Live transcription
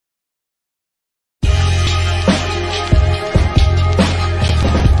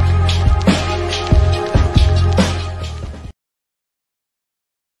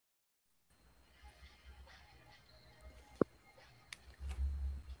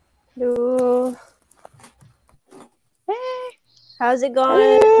Hello. Hey. How's it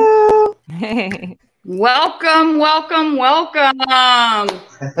going? Hello. Hey. Welcome.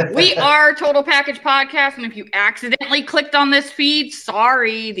 We are Total Package Podcast, and if you accidentally clicked on this feed,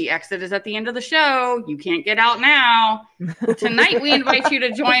 sorry, the exit is at the end of the show. You can't get out now. Tonight, we invite you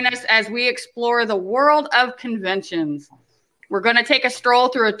to join us as we explore the world of conventions. We're going to take a stroll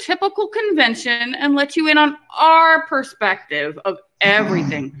through a typical convention and let you in on our perspective of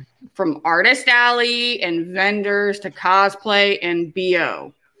everything from Artist Alley and vendors to cosplay and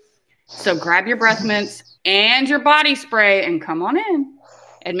BO. So grab your breath mints and your body spray and come on in.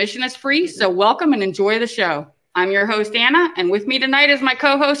 Admission is free, so welcome and enjoy the show. I'm your host, Anna, and with me tonight is my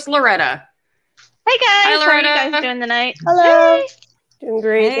co-host, Loretta. Hey guys, Hi, how are you guys doing tonight? Hello. Hey. Doing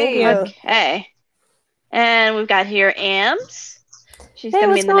great, thank you. Okay. And we've got here Ams. She's Hey,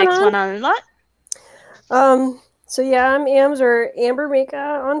 going to be what's the going next on? one on the lot. So yeah, I'm Ams or Amber Mika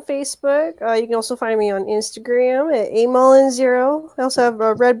on Facebook. You can also find me on Instagram at amullin0. I also have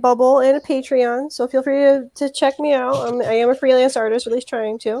a Redbubble and a Patreon, so feel free to check me out. I am a freelance artist, or at least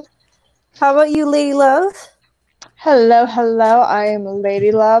trying to. How about you, Lady Love? Hello. I am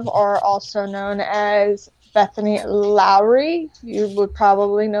Lady Love, or also known as Bethany Lowry. You would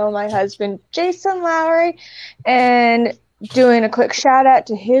probably know my husband, Jason Lowry. And doing a quick shout out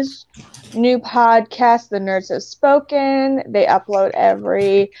to his new podcast, The Nerds Have Spoken. They upload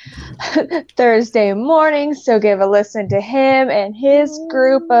every Thursday morning, so give a listen to him and his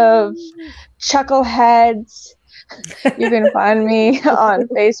group of chuckleheads. You can find me on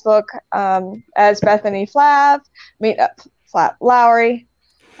Facebook as Bethany Flav, Flav Lowry.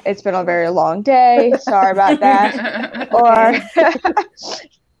 It's been a very long day. Sorry about that. Or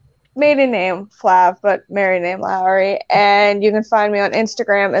maiden name Flav, but married name Lowry. And you can find me on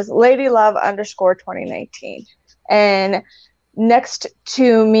Instagram as ladylove_2019. And next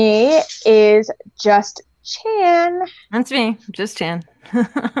to me is Just Chan. That's me, Just Chan.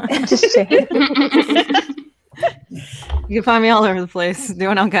 Just Chan. You can find me all over the place,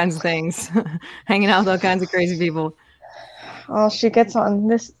 doing all kinds of things, hanging out with all kinds of crazy people. Well, she gets on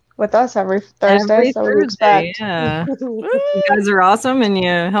this with us every Thursday, so we expect. Yeah. You guys are awesome, and you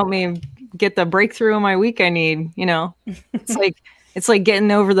help me get the breakthrough in my week I need. You know, it's like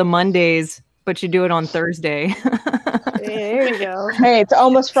getting over the Mondays, but you do it on Thursday. There you go. Hey, it's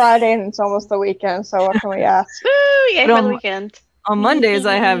almost Friday and it's almost the weekend, so what can we ask? Woo! Yay for the weekend. On Mondays,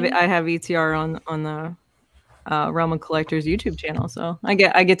 I have ETR on the Realm of Collectors YouTube channel, so I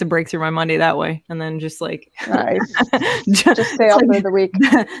get to break through my Monday that way, and then just like nice. just stay up through the week.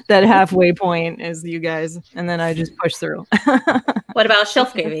 That halfway point is you guys, and then I just push through. What about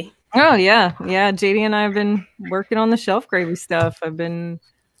shelf gravy? Oh yeah. JD and I have been working on the shelf gravy stuff. I've been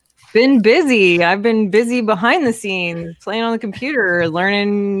busy. I've been busy behind the scenes, playing on the computer,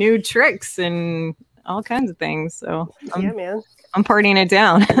 learning new tricks and all kinds of things. So Yeah, man. I'm partying it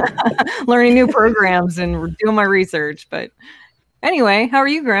down, learning new programs and doing my research. But anyway, how are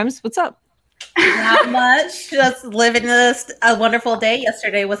you, Grims? What's up? Not much. Just living a wonderful day.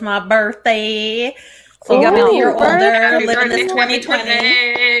 Yesterday was my birthday. So I'm a year older, living this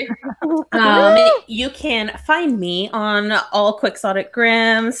 2020. You can find me on all Quixotic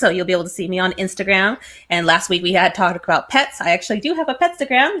Grimm, so you'll be able to see me on Instagram. And last week we had talked about pets. I actually do have a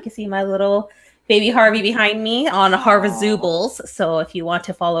Petstagram. You can see my little baby Harvey behind me on Harvazoobles. So if you want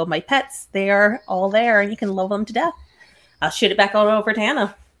to follow my pets, they are all there and you can love them to death. I'll shoot it back on over to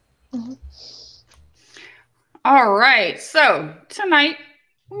Anna. All right, so tonight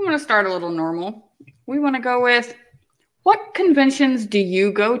we want to start a little normal. We want to go with, what conventions do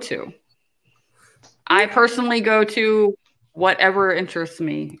you go to? I personally go to whatever interests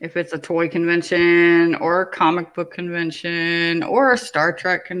me. If it's a toy convention or a comic book convention or a Star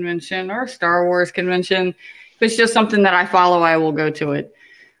Trek convention or a Star Wars convention, if it's just something that I follow, I will go to it.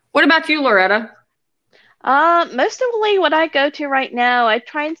 What about you, Loretta? Mostly what I go to right now, I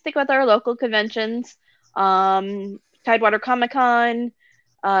try and stick with our local conventions. Tidewater Comic Con,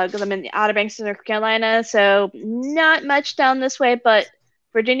 because I'm in the Outer Banks of North Carolina, so not much down this way, but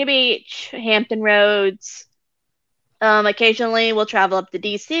Virginia Beach, Hampton Roads. Occasionally we'll travel up to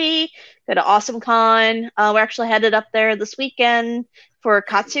DC, go to AwesomeCon. We're actually headed up there this weekend for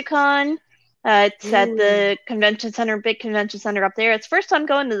KatsuCon. It's at the convention center, big convention center up there. It's first time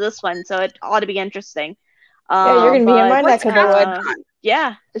going to this one, so it ought to be interesting. Yeah, you're going to be in my neck of the woods.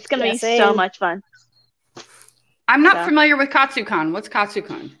 Yeah, it's going to be so much fun. I'm not familiar with KatsuCon. What's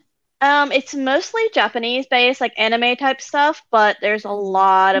KatsuCon? It's mostly Japanese based, like anime type stuff, but there's a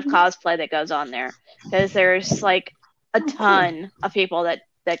lot of cosplay that goes on there because there's like a ton of people that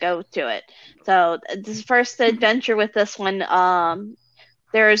go to it. So this first adventure with this one,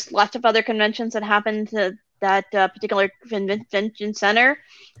 There's lots of other conventions that happen to that particular convention center.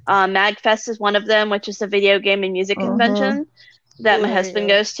 MagFest is one of them, which is a video game and music convention that my husband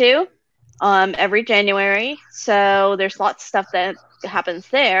goes to every January. So there's lots of stuff that happens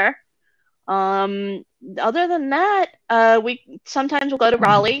there. Other than that, we sometimes will go to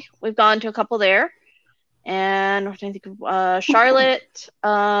Raleigh. We've gone to a couple there. And I think Charlotte,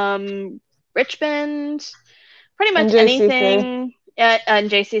 Richmond, pretty much anything and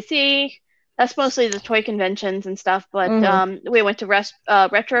JCC. That's mostly the toy conventions and stuff. But we went to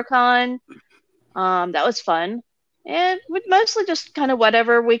RetroCon. That was fun. And mostly just kind of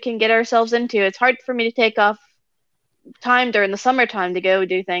whatever we can get ourselves into. It's hard for me to take off time during the summertime to go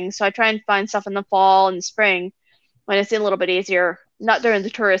do things. So I try and find stuff in the fall and spring when it's a little bit easier, not during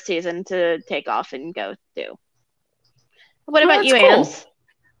the tourist season, to take off and go do. What about you, Ams?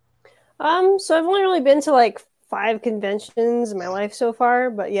 So I've only really been to like 5 conventions in my life so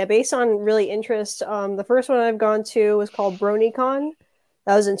far, but yeah, based on really interest, the first one I've gone to was called BronyCon.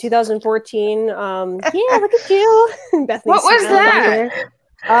 That was in 2014. Yeah, look at you. Bethany, what was that?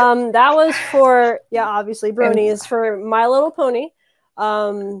 That was for, obviously Brony is for My Little Pony.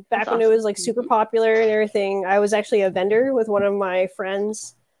 Back when it was like super popular and everything. I was actually a vendor with one of my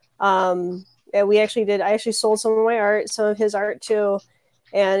friends. And I actually sold some of my art, some of his art too,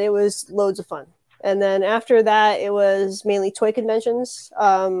 and it was loads of fun. And then after that, it was mainly toy conventions.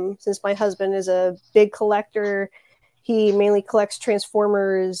 Since my husband is a big collector, he mainly collects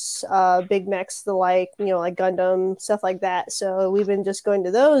Transformers, big mechs, like Gundam, stuff like that. So we've been just going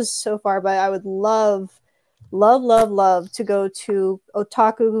to those so far, but I would love to go to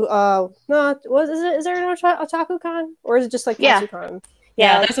Otaku. Is there an Otaku Con, or is it just like Katsucon?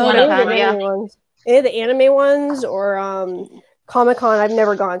 Yeah, there's one of them. Ones. The anime ones, or Comic-Con. I've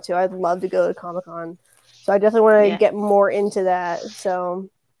never gone to. I'd love to go to Comic-Con. So I definitely want to get more into that. So,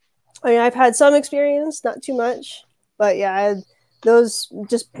 I mean, I've had some experience, not too much, but yeah, those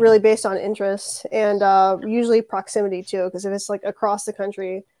just really based on interest and usually proximity too. Because if it's like across the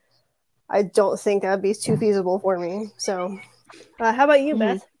country, I don't think that'd be too feasible for me. So, how about you,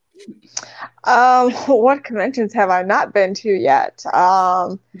 Beth? What conventions have I not been to yet?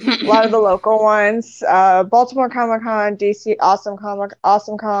 A lot of the local ones, Baltimore Comic-Con, DC Awesome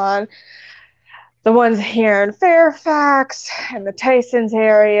Con, the ones here in Fairfax and the Tysons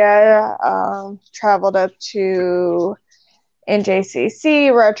area. Traveled up to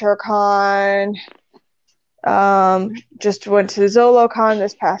NJCC, RetroCon. Just went to ZoloCon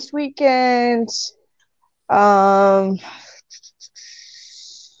this past weekend.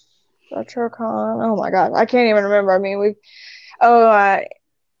 RetroCon. Oh my god, I can't even remember. I mean,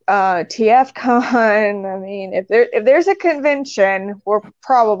 TFCon. I mean, if there's a convention, we're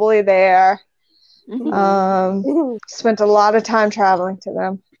probably there. Spent a lot of time traveling to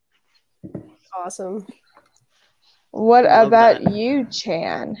them. Awesome. What about you,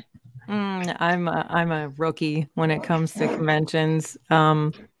 Chan? I'm a rookie when it comes to conventions.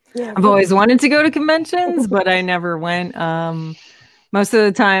 I've always wanted to go to conventions, but I never went. Most of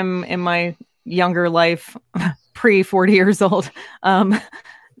the time in my younger life, pre 40 years old,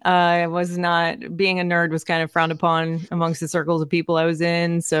 I was not, being a nerd was kind of frowned upon amongst the circles of people I was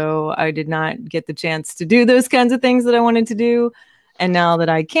in. So I did not get the chance to do those kinds of things that I wanted to do. And now that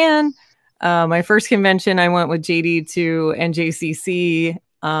I can, my first convention, I went with JD to NJCC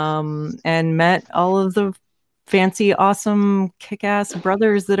and met all of the fancy, awesome, kick-ass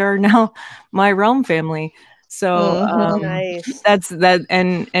brothers that are now my Realm family. So nice. That's that,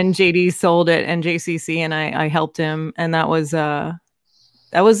 and JD sold at NJCC, and I helped him, and that was a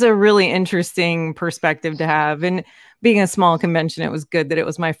really interesting perspective to have. And being a small convention, it was good that it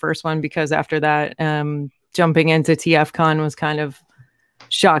was my first one, because after that, jumping into TFCon was kind of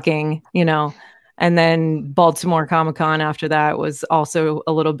shocking, and then Baltimore Comic-Con after that was also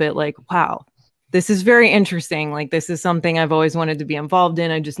a little bit like, wow, this is very interesting. Like, this is something I've always wanted to be involved in.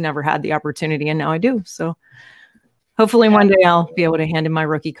 I just never had the opportunity, and now I do. So hopefully one day I'll be able to hand in my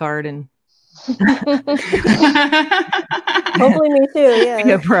rookie card and hopefully me too. Yeah,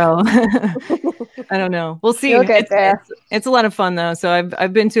 be a pro. I don't know. We'll see. You'll get there. It's a lot of fun though. So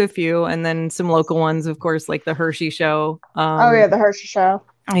I've been to a few, and then some local ones, of course, like the Hershey show. The Hershey show.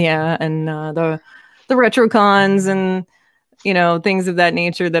 Yeah, and the RetroCons and things of that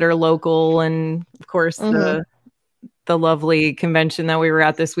nature that are local, and of course the lovely convention that we were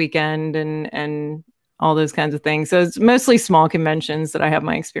at this weekend, and all those kinds of things. So it's mostly small conventions that I have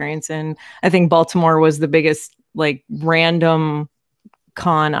my experience in. I think Baltimore was the biggest like random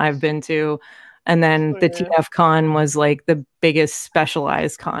con I've been to, and then the TF Con was like the biggest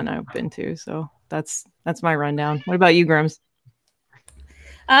specialized con I've been to. So that's my rundown. What about you, Grims?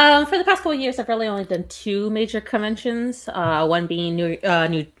 For the past couple of years, I've really only done 2 major conventions. One being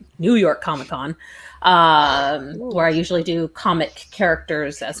New York Comic Con, where I usually do comic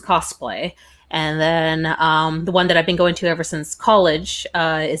characters as cosplay. And then the one that I've been going to ever since college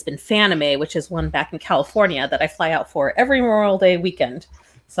has been Fanime, which is one back in California that I fly out for every Memorial Day weekend.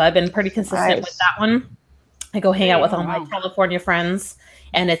 So I've been pretty consistent with that one. I go hang out with all my California friends,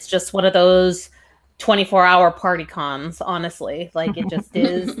 and it's just one of those 24-hour party cons, honestly. Like, it just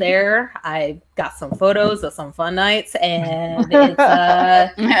is there. I got some photos of some fun nights, and it's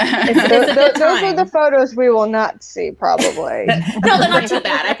a good those time. are the photos we will not see, probably. No, they're not too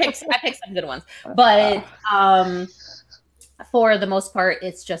bad. I picked some good ones. But for the most part,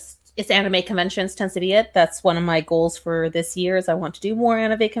 it's anime conventions tends to be it. That's one of my goals for this year is I want to do more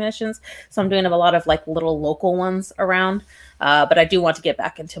anime conventions. So I'm doing a lot of like little local ones around. But I do want to get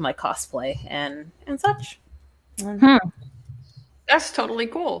back into my cosplay and such. That's totally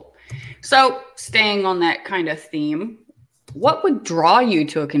cool. So staying on that kind of theme, what would draw you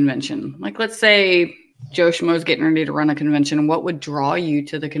to a convention? Like, let's say Joe Schmo's getting ready to run a convention. What would draw you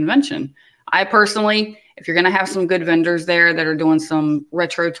to the convention? I personally, if you're going to have some good vendors there that are doing some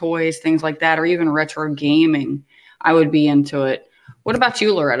retro toys, things like that, or even retro gaming, I would be into it. What about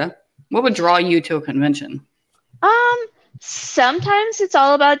you, Loretta? What would draw you to a convention? Sometimes it's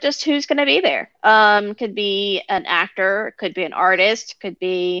all about just who's going to be there. Could be an actor, could be an artist, could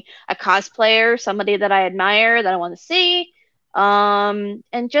be a cosplayer, somebody that I admire that I want to see. And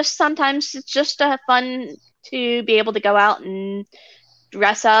just sometimes it's just fun to be able to go out and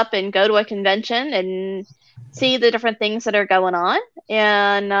dress up and go to a convention and see the different things that are going on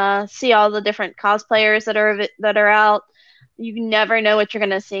and see all the different cosplayers that are out. You never know what you're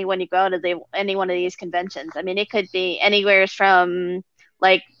going to see when you go to any one of these conventions. I mean, it could be anywhere from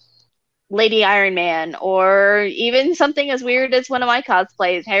like Lady Iron Man or even something as weird as one of my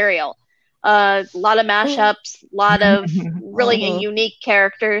cosplays, Ariel. A lot of mashups, a lot of really unique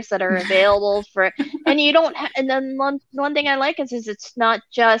characters that are available for, and you don't. And then one thing I like is it's not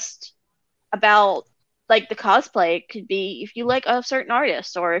just about like the cosplay. It could be if you like a certain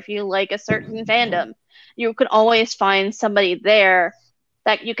artist or if you like a certain fandom, you could always find somebody there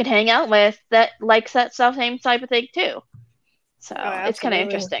that you could hang out with that likes that same type of thing too. So it's kind of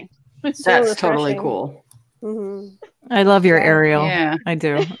interesting. That's totally cool. Mm-hmm. I love your Ariel. Yeah. I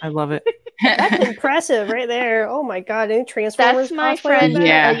do. I love it. That's impressive right there. Oh my god, any Transformers? That's my cosplay friend. like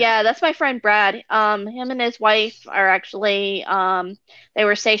that? Yeah, that's my friend Brad. Him and his wife are actually they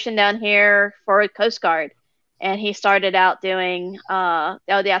were stationed down here for Coast Guard, and he started out doing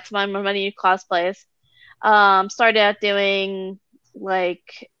that's one of my new cosplays. Started out doing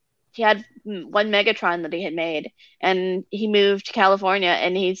like he had one Megatron that he had made, and he moved to California,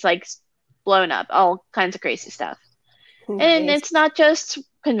 and he's like blown up, all kinds of crazy stuff. And it's not just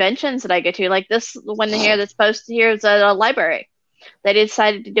conventions that I go to. Like this one here that's posted here is at a library. They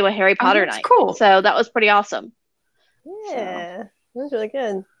decided to do a Harry Potter night. Cool. So that was pretty awesome. Yeah, that was really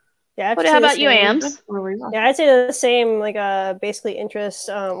good. Yeah. How about you, Ams? Yeah, I'd say the same. Like, basically interest.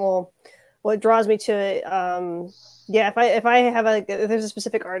 Well, what draws me to it. Yeah, if I have if there's a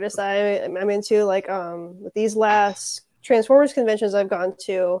specific artist that I'm into, like with these last Transformers conventions I've gone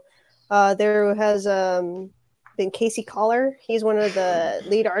to, there has been Casey Collar. He's one of the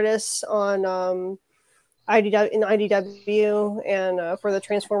lead artists on IDW and for the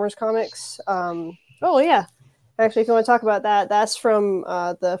Transformers comics. Oh yeah, actually, if you want to talk about that, that's from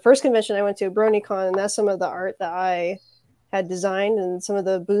the first convention I went to, BronyCon, and that's some of the art that I had designed and some of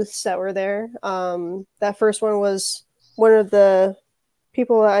the booths that were there. That first one was one of the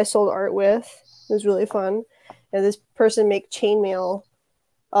people that I sold art with. It was really fun, and this person make chainmail.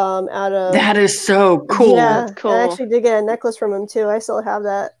 Out of that is so cool. Yeah, cool. I actually did get a necklace from him too. I still have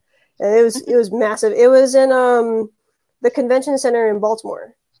that, and it was massive. It was in the convention center in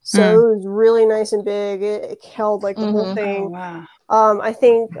Baltimore, so it was really nice and big. It held like the whole thing. Oh, wow. I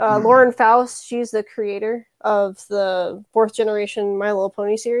think Lauren Faust, she's the creator of the 4th generation My Little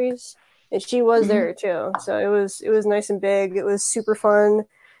Pony series, and she was there too. So it was nice and big. It was super fun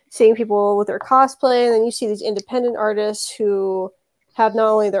seeing people with their cosplay, and then you see these independent artists who have not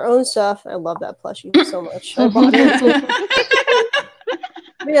only their own stuff. I love that plushie so much. I bought it.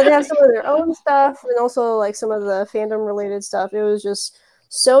 But yeah, they have some of their own stuff and also like some of the fandom related stuff. It was just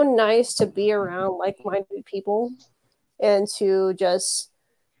so nice to be around like-minded people and to just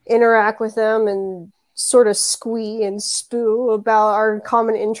interact with them and sort of squee and spoo about our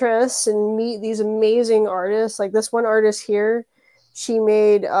common interests and meet these amazing artists. Like this one artist here, she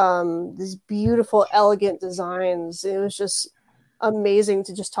made these beautiful, elegant designs. It was just amazing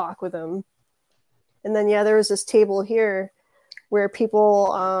to just talk with him. And then yeah, there was this table here where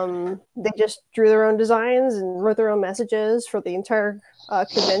people they just drew their own designs and wrote their own messages for the entire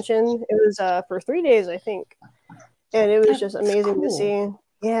convention. It was for 3 days, I think, and it was just amazing to see.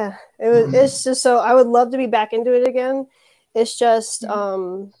 Yeah, it's just so I would love to be back into it again. It's just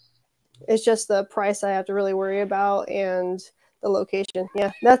the price I have to really worry about and the location.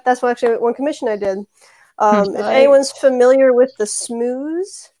 Yeah, that's actually one commission I did. If anyone's familiar with the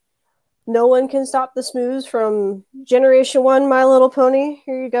Smooze, No One Can Stop the Smooze from Generation 1 My Little Pony.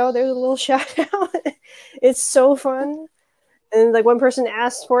 Here you go. There's a little shout out. It's so fun. And like one person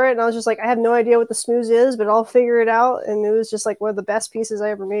asked for it, and I was just like, I have no idea what the Smooze is, but I'll figure it out. And it was just like one of the best pieces I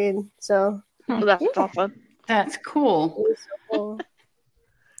ever made. So that's awesome. That's cool. It was so cool.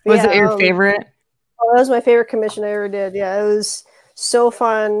 Was it your favorite? Oh, that was my favorite commission I ever did. Yeah, it was so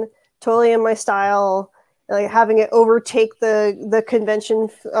fun. Totally in my style. Like having it overtake the convention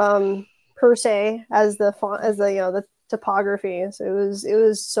per se as the font, as the topography. So it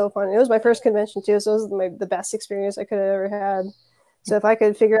was so fun. It was my first convention too, so it was the best experience I could have ever had. So if I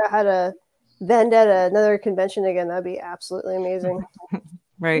could figure out how to vend at another convention again, that'd be absolutely amazing.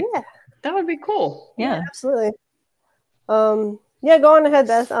 Right. Yeah. That would be cool. Yeah, absolutely. Yeah, go on ahead,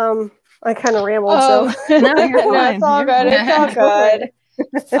 Beth. I kind of rambled, so no, it's all good.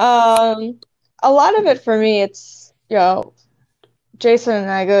 It's all good. A lot of it for me, it's Jason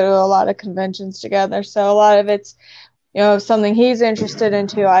and I go to a lot of conventions together, so a lot of it's something he's interested in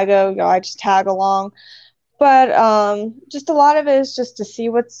too. I go, I just tag along, but just a lot of it is just to see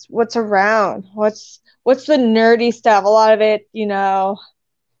what's around, what's the nerdy stuff. A lot of it,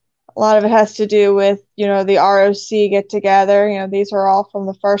 a lot of it has to do with the ROC get together. These are all from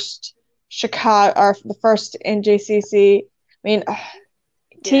the first Chicago or the first NJCC. I mean,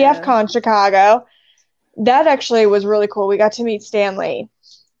 TFCon Chicago. That actually was really cool. We got to meet Stanley.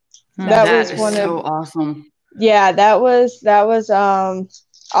 That was awesome. Yeah, that was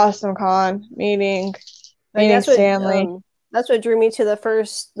awesome con meeting Stanley. That's what drew me to the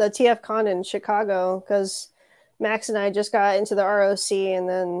TFCon in Chicago, because Max and I just got into the ROC and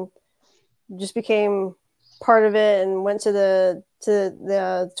then just became part of it and went to the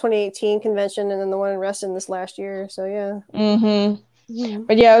 2018 convention and then the one in Reston this last year. So yeah. Mm-hmm.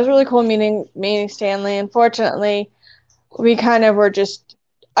 But yeah, it was really cool meeting Stanley. Unfortunately, we kind of were just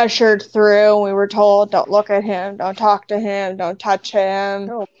ushered through, and we were told, don't look at him, don't talk to him, don't touch him.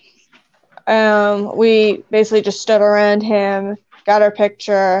 Oh. We basically just stood around him, got our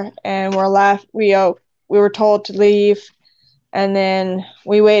picture, and we're left. We were told to leave, and then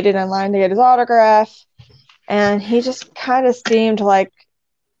we waited in line to get his autograph, and he just kind of seemed like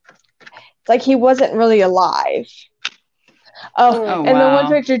he wasn't really alive. And the one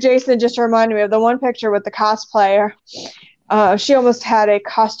picture, Jason just reminded me of the one picture with the cosplayer. She almost had a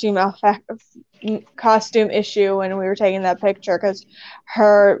costume issue when we were taking that picture, because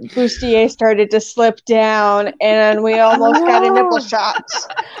her bustier started to slip down and we almost got a nipple shot.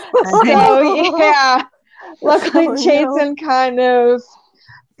 So yeah, luckily Jason kind of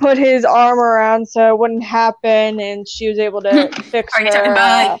put his arm around so it wouldn't happen, and she was able to fix her. Are you talking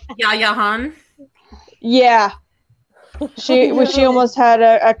about Yaya Han? Yeah. She almost had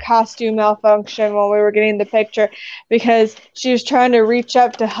a costume malfunction while we were getting the picture, because she was trying to reach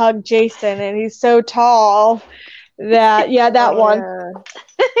up to hug Jason, and he's so tall that one. Yeah.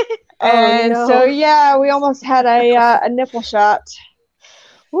 And so we almost had a nipple shot.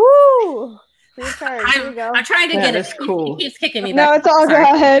 Woo! I'm trying to get it. Cool. He keeps kicking me back. No, it's all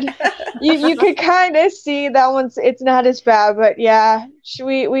good. You could kind of see that one's. It's not as bad, but yeah,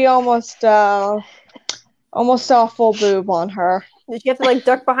 we almost saw full boob on her. Did you have to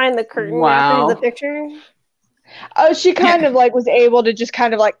duck behind the curtain after the picture? Oh, she kind of was able to just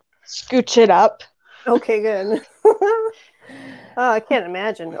kind of scooch it up. Okay, good. Oh, I can't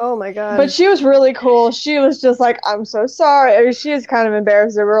imagine. Oh my god. But she was really cool. She was just like, I'm so sorry. I mean, she was kind of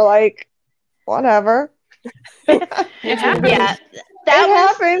embarrassed. We were like, whatever. Yeah.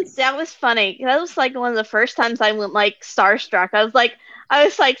 That was funny. That was one of the first times I went starstruck. I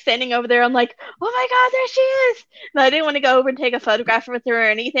was standing over there. I'm like, oh my god, there she is! And I didn't want to go over and take a photograph with her or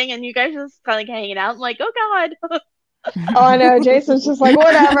anything. And you guys were just kind of hanging out. I'm like, oh god. Oh, I know. Jason's just like,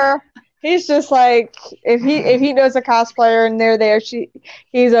 whatever. He's just like, if he knows a cosplayer and they're there,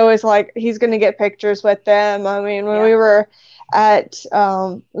 he's always he's gonna get pictures with them. I mean, when we were at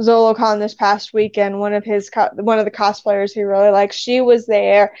ZoloCon this past weekend, one of the cosplayers he really likes, she was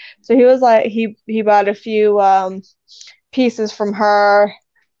there. So he was he bought a few pieces from her.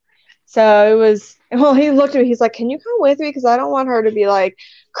 So it was, he looked at me, he's like, can you come with me, because I don't want her to be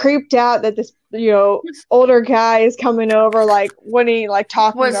creeped out that this older guy is coming over when he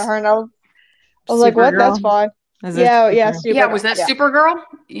talking to her. And I was like, what? That's fine. Yeah, yeah, yeah. Was that Supergirl?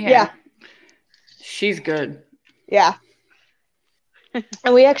 Yeah. She's good. Yeah.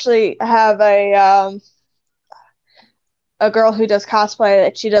 And we actually have a girl who does cosplay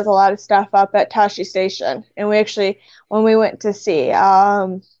that she does a lot of stuff up at Tashi Station. And we actually, when we went to see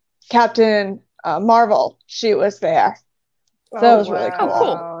Captain Marvel, she was there. So that was really cool. Oh,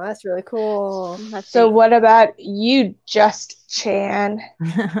 cool. That's really cool. So what about you, Just Chan?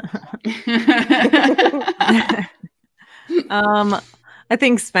 I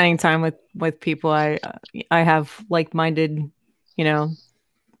think spending time with people I have like-minded,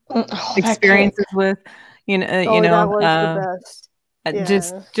 experiences with, that was the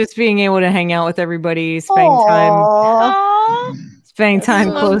best. Just being able to hang out with everybody, spending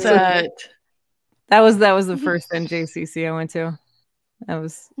time close. That was the first NJCC I went to. That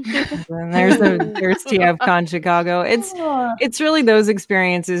was and there's TFCon Chicago. It's really those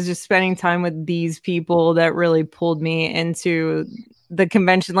experiences, just spending time with these people, that really pulled me into the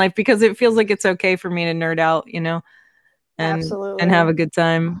convention life, because it feels like it's okay for me to nerd out, and have a good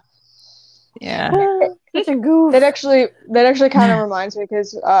time. Yeah. Such a goof. That actually kind of reminds me,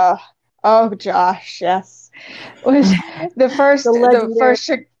 because oh Josh, yes, was the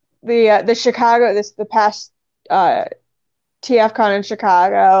Chicago, the past TFCon in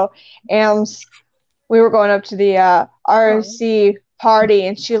Chicago, and we were going up to the ROC party,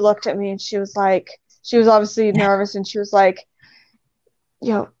 and she looked at me and she was obviously nervous, and she was like,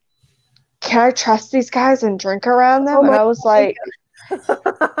 can I trust these guys and drink around them? And I was like, oh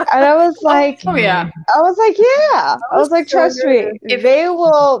yeah. I was like, yeah. I was like, trust me, if they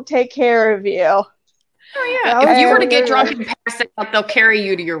will take care of you. Oh yeah. If you were to get drunk and pass out, they'll carry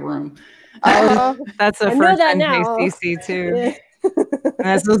you to your room. That's the first NJCC too.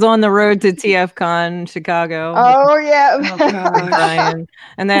 This was on the road to TFCon Chicago. Oh yeah.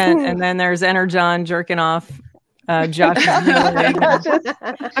 and then there's Energon jerking off Josh's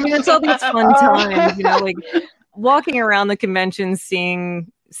I mean, it's all these fun times, like walking around the convention, seeing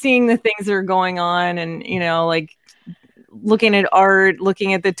the things that are going on, and like looking at art,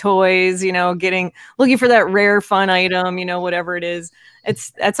 looking at the toys, looking for that rare fun item, whatever it is.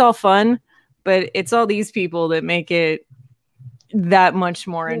 That's all fun, but it's all these people that make it that much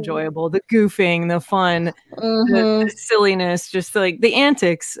more enjoyable. The goofing, the fun, the silliness, just like the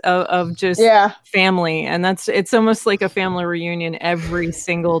antics of just family. And it's almost like a family reunion every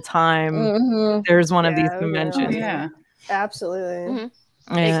single time there's one of these conventions. Yeah, absolutely.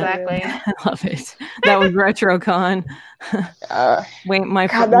 Exactly. I love it. That was RetroCon. Wayne, my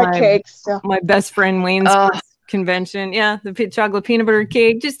best friend Wayne's convention. Yeah, the chocolate peanut butter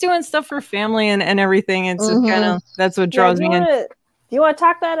cake, just doing stuff for family and everything. It's just kind of, that's what draws me in. Do you want to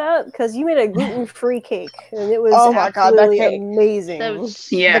talk that up? Because you made a gluten-free cake, and it was amazing.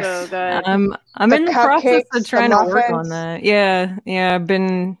 Yes. So I'm in the process of trying to work on that. Yeah, I've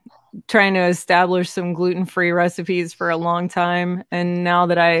been trying to establish some gluten-free recipes for a long time, and now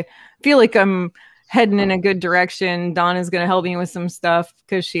that I feel like I'm heading in a good direction, Dawn is going to help me with some stuff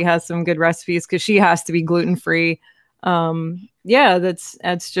because she has some good recipes, because she has to be gluten-free.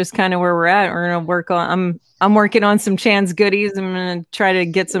 That's just kind of where we're at. We're going to work on, I'm working on some Chan's goodies. I'm going to try to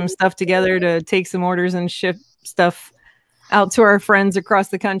get some stuff together to take some orders and ship stuff out to our friends across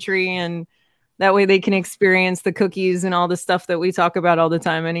the country, and that way they can experience the cookies and all the stuff that we talk about all the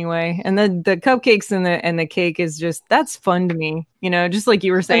time anyway. And the cupcakes and the cake is just, that's fun to me. Just like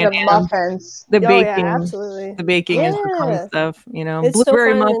you were saying, the muffins. The baking. Yeah, absolutely. The baking is the fun stuff, It's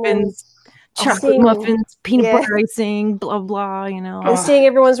blueberry so muffins, chocolate muffins, peanut butter icing, blah, blah, And seeing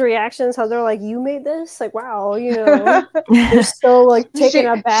everyone's reactions, how they're like, you made this? Like, wow, they're so like taken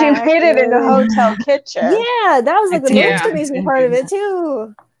aback. She made it in the hotel kitchen. Yeah, that was like the most amazing part of it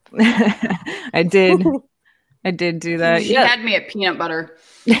too. I did do that. She had me at peanut butter.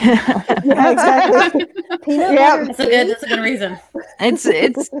 Yeah, exactly. Peanut butter. That's a good reason. It's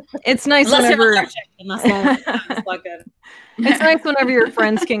nice whenever it's nice whenever your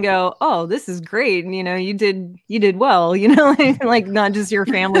friends can go, oh, this is great, and you did well, like not just your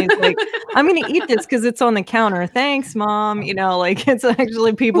family. It's like, I'm gonna eat this because it's on the counter. Thanks, Mom. Like it's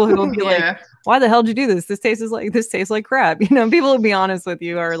actually people who will be like, why the hell did you do this? This tastes like crap. People will be honest with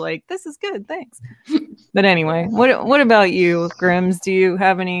you, are like, this is good, thanks. But anyway, what about you, Grims? Do you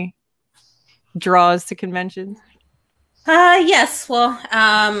have any draws to conventions? Yes. Well,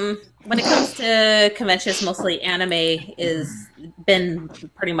 when it comes to conventions, mostly anime is been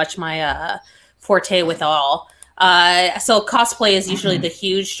pretty much my forte with all. So cosplay is usually the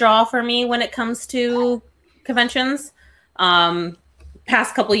huge draw for me when it comes to conventions.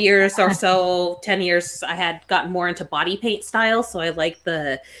 past couple years or so, 10 years, I had gotten more into body paint style. So I like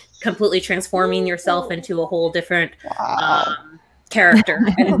the completely transforming yourself into a whole different character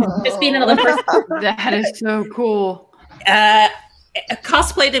and just being another person. That is so cool.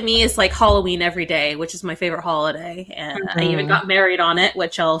 Cosplay to me is like Halloween every day, which is my favorite holiday. And I even got married on it,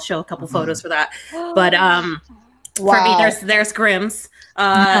 which I'll show a couple photos for that. But for me, there's Grimm's.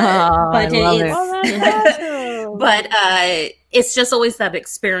 But it's just always that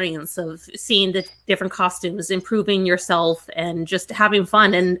experience of seeing the different costumes, improving yourself, and just having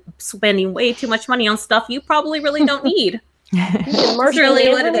fun and spending way too much money on stuff you probably really don't need. That's really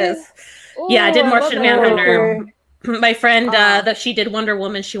what it is. Yeah, I did Martian Manhunter. My friend that she did Wonder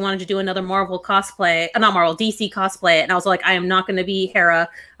Woman, she wanted to do another Marvel cosplay, not Marvel, DC cosplay, and I was like, I am not going to be Hera.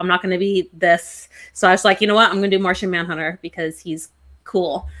 I'm not going to be this. So I was like, you know what? I'm going to do Martian Manhunter because he's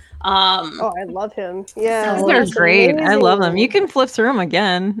cool. I love him. Yeah, they're great. Amazing. I love them. You can flip through them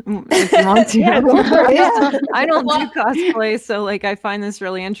again if you want to. I don't do cosplay, so like I find this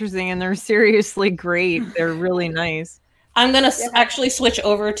really interesting, and they're seriously great. They're really nice. I'm gonna actually switch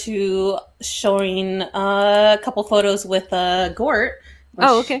over to showing a couple photos with Gort.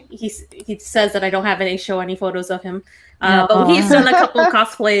 Okay. He says that I don't have any photos of him, but he's done a couple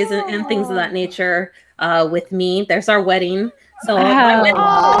cosplays and things of that nature with me. There's our wedding. So my wedding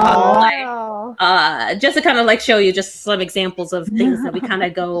cosplay, just to kind of like show you just some examples of things that we kind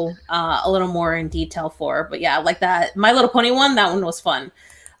of go a little more in detail for. But yeah, like that My Little Pony one, that one was fun.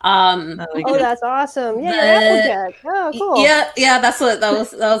 That's awesome. Yeah, oh, cool. Yeah, that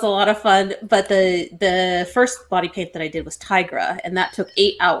was a lot of fun. But the first body paint that I did was Tigra, and that took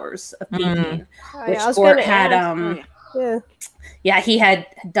 8 hours of painting. Which Gort had he had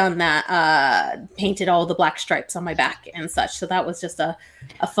done that, painted all the black stripes on my back and such. So that was just a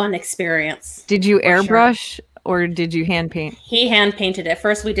fun experience. Did you airbrush or did you hand paint? He hand painted it.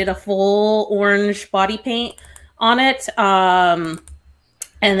 First we did a full orange body paint on it.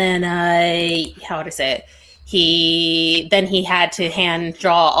 And then how to say it? He had to hand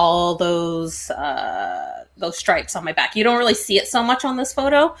draw all those stripes on my back. You don't really see it so much on this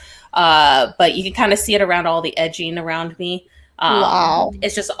photo, but you can kind of see it around all the edging around me. Wow.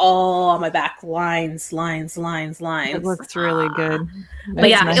 It's just all on my back, lines. It looks really good.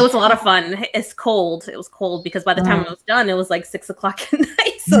 But yeah, nice. It was a lot of fun. It's cold. It was cold because by the time it was done, it was like 6 o'clock at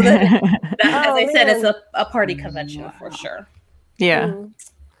night. So that as I said, it's a party convention for sure. Yeah.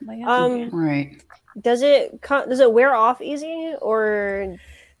 Right. Does it wear off easy or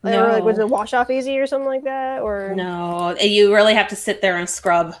like was it wash off easy or something like that? Or no, you really have to sit there and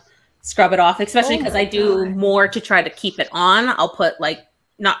scrub it off, especially because I do more to try to keep it on. I'll put like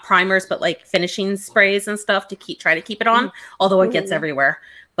not primers, but like finishing sprays and stuff to try to keep it on. Although it gets everywhere,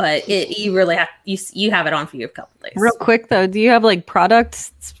 but you really have you have it on for you a couple days. Real quick though, do you have like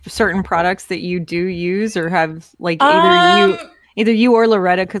certain products that you do use or have like either you or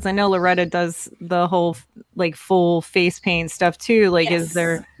Loretta? Because I know Loretta does the whole like full face paint stuff too. Like, yes. Is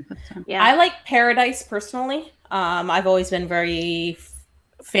there? Yeah, I like Paradise personally. I've always been very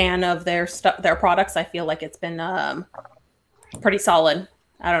fan of their products. I feel like it's been pretty solid.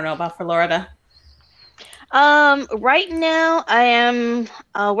 I don't know about for Loretta. Right now I am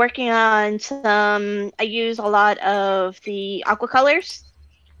working on some. I use a lot of the aqua colors.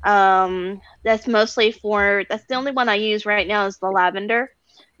 That's mostly that's the only one I use right now is the lavender.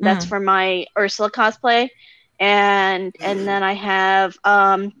 That's for my Ursula cosplay. And then I have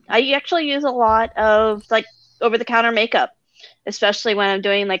I actually use a lot of like over the counter makeup, especially when I'm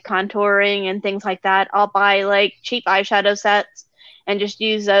doing like contouring and things like that. I'll buy like cheap eyeshadow sets and just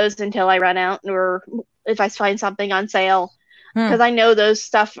use those until I run out, or if I find something on sale, because I know those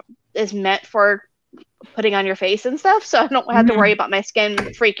stuff is meant for putting on your face and stuff, so I don't have to worry about my skin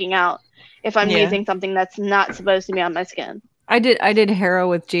freaking out if I'm using something that's not supposed to be on my skin. I did Hera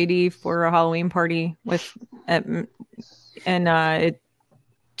with JD for a Halloween party and it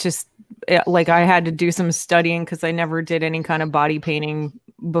just like I had to do some studying because I never did any kind of body painting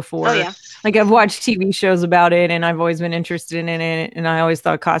before. Oh, yeah. Like I've watched TV shows about it and I've always been interested in it, and I always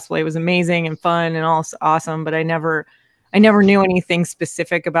thought cosplay was amazing and fun and all awesome, but I never knew anything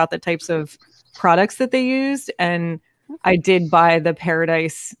specific about the types of products that they used, and I did buy the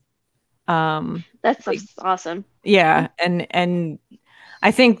Paradise. That's awesome. Yeah, and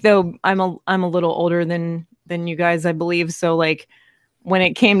I think though I'm a little older than you guys, I believe. So like when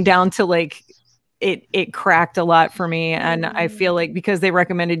it came down to like it cracked a lot for me, and I feel like because they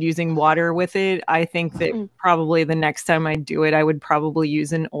recommended using water with it, I think that probably the next time I do it, I would probably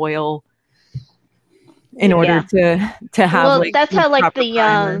use an oil in order to have. Well, like that's how like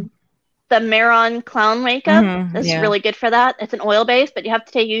the the Maron clown makeup. That's yeah. really good for that. It's an oil base, but you have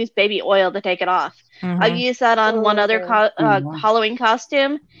to use baby oil to take it off. I've used that on one other Halloween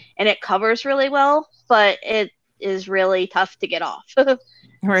costume, and it covers really well, but it is really tough to get off.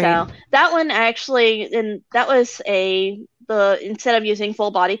 Right. So that one actually, and that was instead of using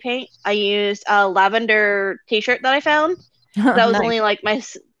full body paint, I used a lavender t-shirt that I found. That was only like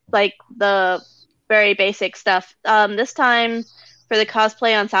the very basic stuff. This time for the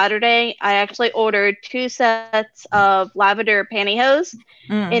cosplay on Saturday, I actually ordered 2 sets of lavender pantyhose,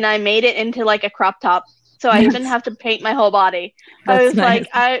 and I made it into like a crop top. So I didn't have to paint my whole body. I was nice.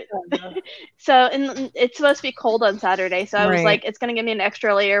 And it's supposed to be cold on Saturday, so I was like, it's gonna give me an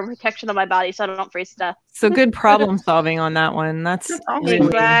extra layer of protection on my body, so I don't freeze to death. So good problem solving on that one. That's really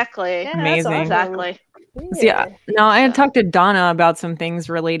exactly amazing. Yeah, exactly. Yeah. No, I had talked to Donna about some things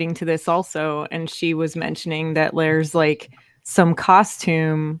relating to this also, and she was mentioning that there's like some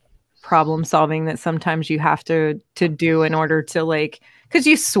costume problem solving that sometimes you have to do in order to like, because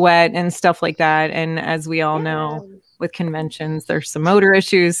you sweat and stuff like that. And as we all know, with conventions, there's some motor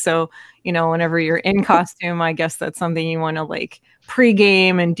issues. So, you know, whenever you're in costume, I guess that's something you want to like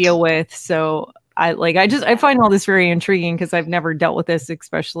pregame and deal with. So I find all this very intriguing because I've never dealt with this,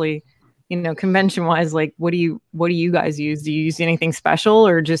 especially, you know, convention wise. Like, what do you guys use? Do you use anything special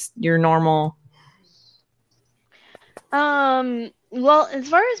or just your normal? Well, as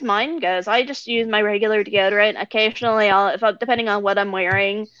far as mine goes, I just use my regular deodorant. Occasionally, depending on what I'm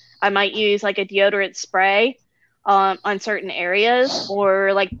wearing, I might use like a deodorant spray on certain areas,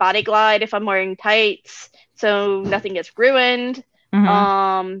 or like Body Glide if I'm wearing tights, so nothing gets ruined.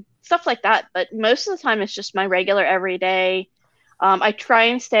 Stuff like that. But most of the time, it's just my regular everyday. I try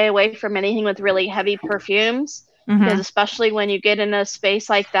and stay away from anything with really heavy perfumes, because especially when you get in a space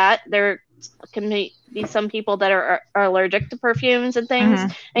like that, there can be some people that are allergic to perfumes and things,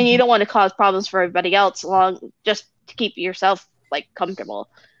 and you don't want to cause problems for everybody else just to keep yourself like comfortable.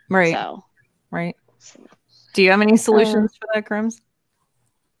 Right. So, right. Do you have any solutions for that, Crims?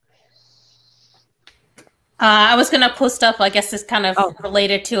 I was going to post up, I guess it's kind of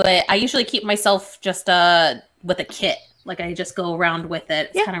related to it. I usually keep myself just with a kit. Like I just go around with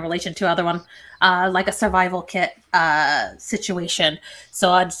it. It's kind of relation to other one, like a survival kit situation.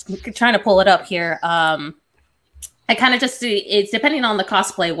 So I'm just trying to pull it up here. I kind of just it's depending on the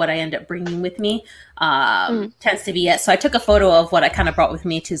cosplay what I end up bringing with me tends to be it. So I took a photo of what I kind of brought with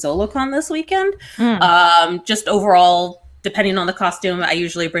me to ZoloCon this weekend. Just overall, depending on the costume, I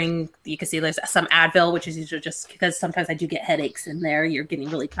usually bring, you can see there's some Advil, which is usually just because sometimes I do get headaches in there. You're getting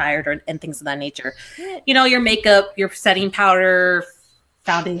really tired and things of that nature. You know, your makeup, your setting powder,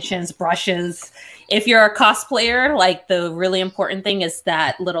 foundations, brushes. If you're a cosplayer, like the really important thing is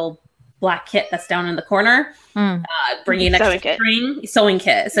that little black kit that's down in the corner. Bringing an extra sewing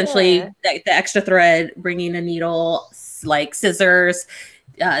kit, essentially the extra thread, bringing a needle, like scissors.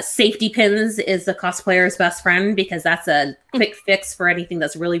 Safety pins is the cosplayer's best friend, because that's a quick fix for anything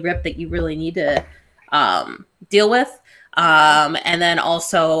that's really ripped that you really need to deal with. And then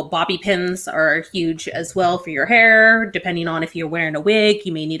also bobby pins are huge as well for your hair. Depending on if you're wearing a wig,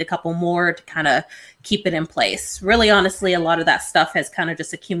 you may need a couple more to kind of keep it in place. Really, honestly, a lot of that stuff has kind of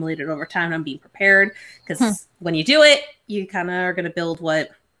just accumulated over time on being prepared, because when you do it, you kind of are going to build what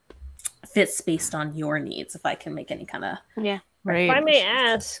fits based on your needs, if I can make any kind of Right. If I may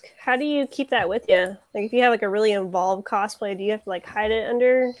ask, how do you keep that with you? Like, if you have like a really involved cosplay, do you have to like hide it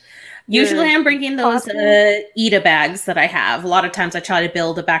under? Usually, I'm bringing those Ida bags that I have. A lot of times, I try to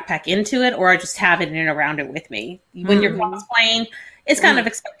build a backpack into it, or I just have it in and around it with me. When you're cosplaying, it's kind of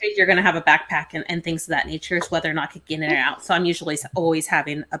expected you're going to have a backpack and things of that nature, is whether or not you get in and out. So I'm usually always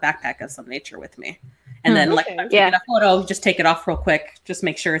having a backpack of some nature with me. And then, like, if I'm taking a photo, just take it off real quick. Just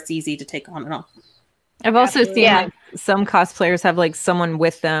make sure it's easy to take on and off. I've also seen like some cosplayers have like someone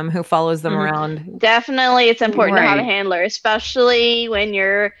with them who follows them around. Definitely, it's important to have a handler, especially when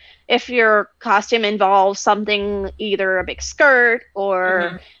if your costume involves something, either a big skirt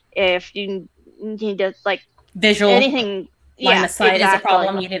or if you need to like visual anything. Line of sight is a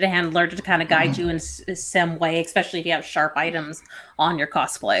problem. You need a handler to kind of guide you in some way, especially if you have sharp items on your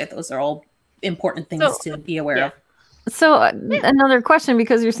cosplay. Those are all important things to be aware of. So another question,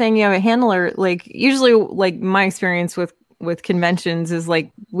 because you're saying you have a handler, like usually like my experience with conventions is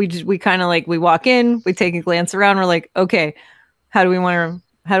like we kind of like we walk in, we take a glance around, we're like, okay, how do we want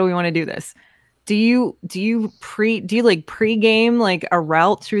to do this? Do you pre-game like a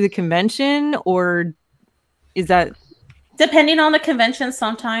route through the convention, or is that Depending on the convention,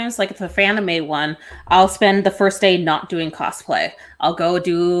 sometimes, like if a fan made one, I'll spend the first day not doing cosplay. I'll go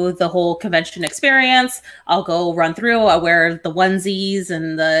do the whole convention experience. I'll go run through. I'll wear the onesies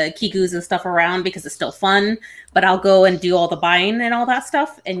and the kigus and stuff around because it's still fun. But I'll go and do all the buying and all that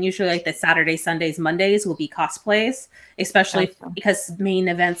stuff. And usually like the Saturdays, Sundays, Mondays will be cosplays, especially because main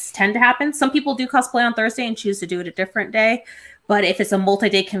events tend to happen. Some people do cosplay on Thursday and choose to do it a different day. But if it's a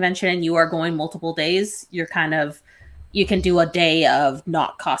multi-day convention and you are going multiple days, you're kind of... You can do a day of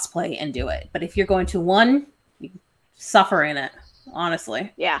not cosplay and do it. But if you're going to one, you suffer in it, honestly.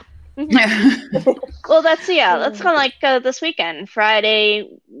 Yeah. Well, that's kind of like this weekend. Friday,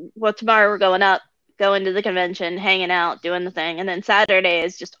 tomorrow we're going to the convention, hanging out, doing the thing. And then Saturday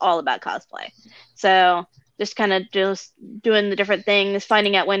is just all about cosplay. So just kind of just doing the different things,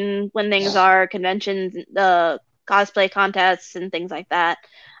 finding out when things are, conventions, cosplay contests and things like that.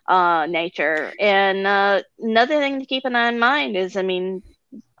 Nature. And another thing to keep an eye in mind is, I mean,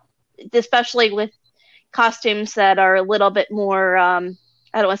 especially with costumes that are a little bit more, I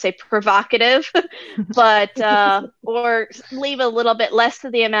don't want to say provocative, but or leave a little bit less to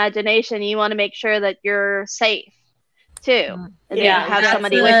the imagination, you want to make sure that you're safe too. And you have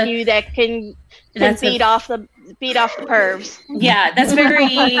somebody with you that can beat off the pervs. Yeah, that's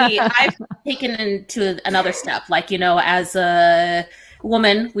very... I've taken into another step. Like, as a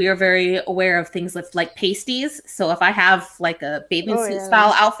woman, we are very aware of things like pasties. So if I have like a bathing suit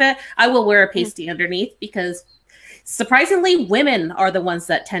style outfit, I will wear a pasty underneath, because surprisingly, women are the ones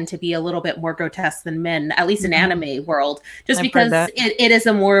that tend to be a little bit more grotesque than men, at least in anime world, just because it is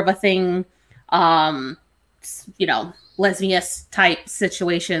a more of a thing, lesbian type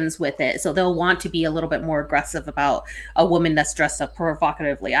situations with it. So they'll want to be a little bit more aggressive about a woman that's dressed up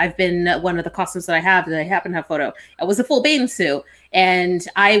provocatively. I've been one of the costumes that I happen to have photo. It was a full bathing suit, and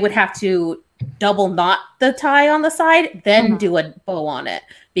I would have to double knot the tie on the side, then do a bow on it,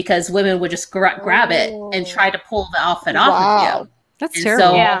 because women would just grab it and try to pull the outfit off of you. That's terrible.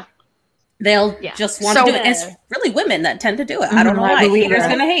 So they'll just want to do it. And it's really women that tend to do it. I don't know why. Haters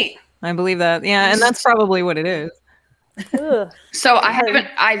gonna hate. I believe that. Yeah, and that's probably what it is. So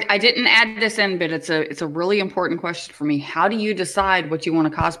I didn't add this in, but it's a really important question for me. How do you decide what you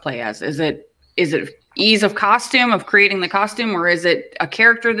want to cosplay as? Is it ease of costume, of creating the costume, or is it a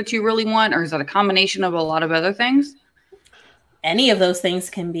character that you really want, or is it a combination of a lot of other things? Any of those things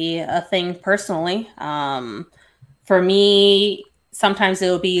can be a thing personally. For me, sometimes it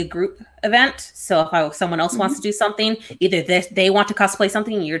will be a group event. So if someone else wants to do something, either they want to cosplay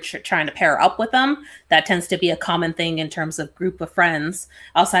something, you're trying to pair up with them. That tends to be a common thing in terms of group of friends.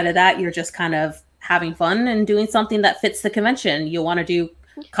 Outside of that, you're just kind of having fun and doing something that fits the convention. You want to do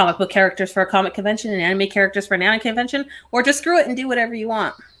comic book characters for a comic convention and anime characters for an anime convention, or just screw it and do whatever you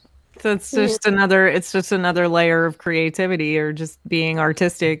want. So it's just another layer of creativity, or just being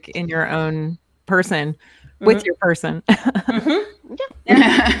artistic in your own person. With your person.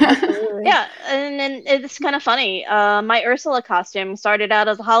 Yeah, and then it's kind of funny. My Ursula costume started out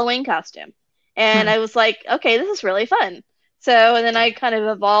as a Halloween costume. And I was like, okay, this is really fun. So, and then I kind of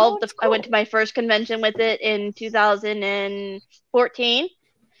evolved. Cool. I went to my first convention with it in 2014.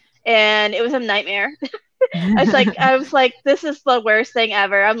 And it was a nightmare. I was like, this is the worst thing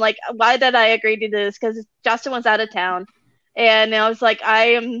ever. I'm like, why did I agree to this? Because Justin was out of town. And I was like,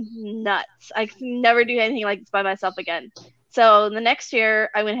 I am nuts. I can never do anything like this by myself again. So the next year,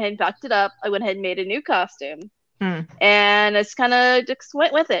 I went ahead and backed it up. I went ahead and made a new costume. And it's kind of just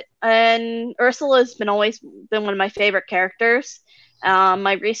went with it. And Ursula's always been one of my favorite characters.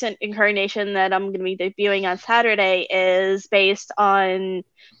 My recent incarnation that I'm going to be debuting on Saturday is based on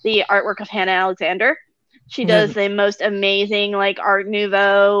the artwork of Hannah Alexander. She does the most amazing Art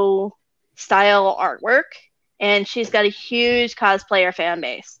Nouveau style artwork. And she's got a huge cosplayer fan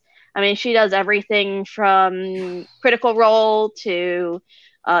base. I mean, she does everything from Critical Role to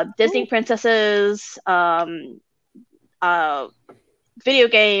Disney princesses, video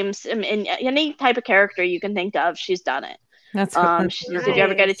games, and any type of character you can think of, she's done it. That's nice. If you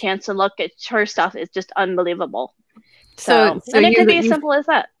ever get a chance to look at her stuff, it's just unbelievable. So and it can be as simple as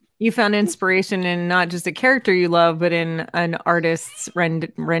that. You found inspiration in not just a character you love, but in an artist's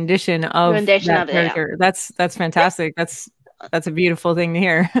rendition of that character. Yeah. That's fantastic. That's a beautiful thing to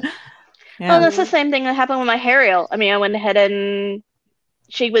hear. Well, that's the same thing that happened with my Ariel. I mean, I went ahead and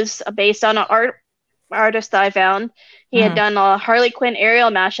she was based on an artist that I found. He had done a Harley Quinn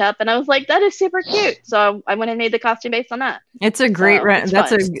Ariel mashup, and I was like, that is super cute. So I went and made the costume based on that. It's a great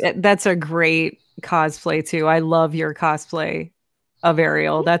that's a great cosplay too. I love your cosplay of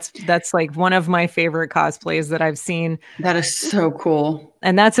Ariel. That's like one of my favorite cosplays that I've seen. That is so cool.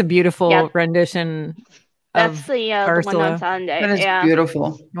 And that's a beautiful rendition That's the one Ursula. on Sunday. That is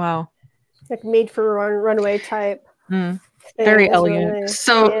beautiful. Wow. Like made for runaway type. Very That's really elegant. nice.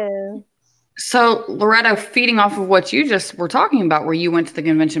 So Loretta, feeding off of what you just were talking about, where you went to the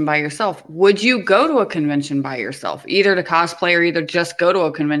convention by yourself, would you go to a convention by yourself, either to cosplay or either just go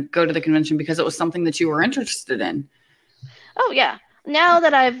to the convention because it was something that you were interested in? Oh yeah. Now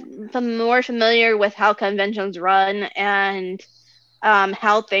that I'm more familiar with how conventions run and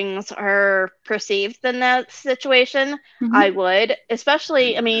how things are perceived in that situation, I would.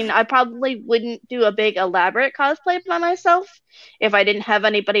 Especially, I mean, I probably wouldn't do a big elaborate cosplay by myself if I didn't have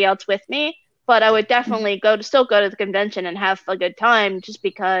anybody else with me. But I would definitely still go to the convention and have a good time, just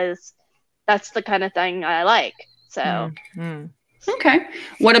because that's the kind of thing I like. So. Okay.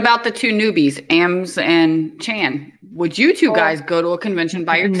 What about the two newbies, Ams and Chan? Would you two guys go to a convention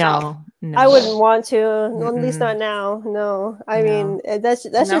by yourself? No. I wouldn't want to, at least not now. No, I mean that's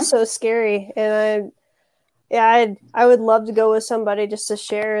just so scary, and I would love to go with somebody just to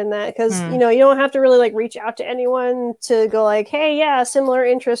share in that, because you don't have to really like reach out to anyone to go like, hey, yeah, similar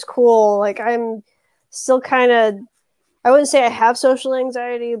interest, cool. Like I'm still kind of, I wouldn't say I have social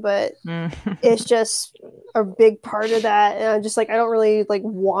anxiety, but it's just a big part of that, and I'm just like, I don't really like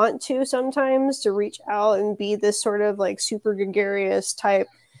want to sometimes to reach out and be this sort of like super gregarious type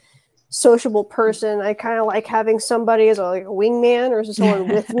sociable person. I kind of like having somebody as like a wingman or someone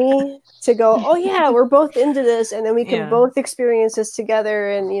with me to go, oh yeah, we're both into this, and then we can both experience this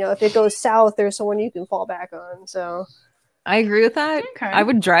together, and if it goes south, there's someone you can fall back on. So I agree with that. Okay. I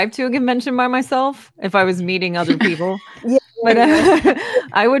would drive to a convention by myself if I was meeting other people. But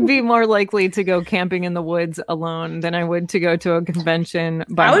I would be more likely to go camping in the woods alone than I would to go to a convention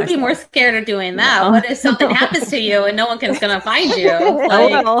by myself. I would be more scared of doing that. What if something happens to you and no one is going to find you?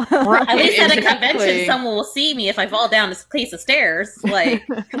 Like, at least at a convention, someone will see me if I fall down a piece of stairs. Like,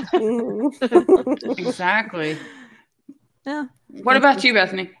 exactly. Yeah. What about you,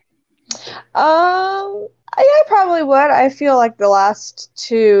 Bethany? I probably would. I feel like the last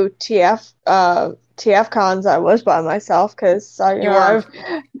two TF cons I was by myself, because I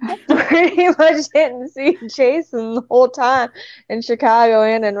pretty much didn't see Jason the whole time in Chicago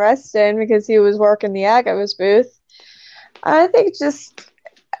and in Reston because he was working the Agabus booth. I think just,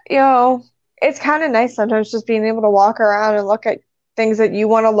 it's kind of nice sometimes just being able to walk around and look at things that you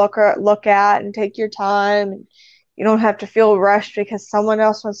want to look at and take your time. You don't have to feel rushed because someone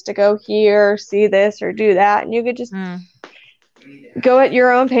else wants to go here, see this, or do that. And you could just go at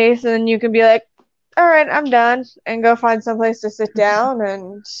your own pace, and you can be like, all right, I'm done, and go find someplace to sit down.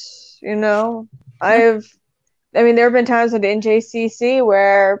 And, there have been times at NJCC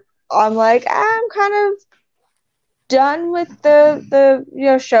where I'm like, I'm kind of done with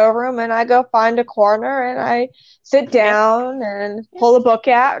the showroom, and I go find a corner and I sit down and pull a book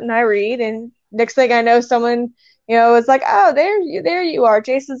out and I read, and next thing I know, someone it's like, oh, there you are.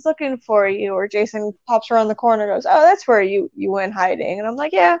 Jason's looking for you. Or Jason pops around the corner and goes, oh, that's where you went hiding. And I'm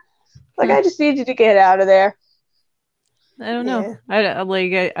like, yeah, I just need you to get out of there. I don't know.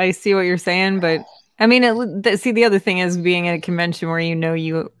 I see what you're saying, but I mean, the other thing is being at a convention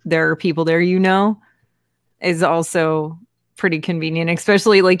where there are people there is also pretty convenient,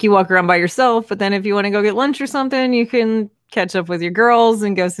 especially like you walk around by yourself, but then if you want to go get lunch or something, you can catch up with your girls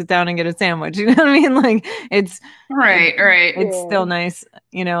and go sit down and get a sandwich. You know what I mean? Like it's right. It's still nice,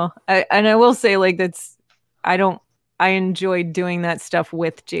 I will say, like, I enjoy doing that stuff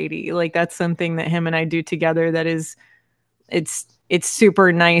with JD. Like that's something that him and I do together that is, it's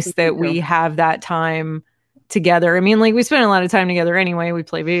super nice that we have that time together. I mean, like we spend a lot of time together anyway. We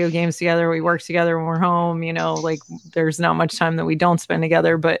play video games together. We work together when we're home, like there's not much time that we don't spend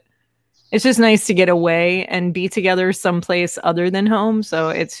together, but it's just nice to get away and be together someplace other than home.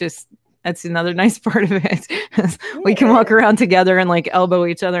 So that's another nice part of it. We can walk around together and like elbow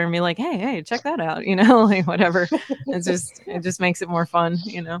each other and be like, hey, check that out. Like whatever. It just makes it more fun,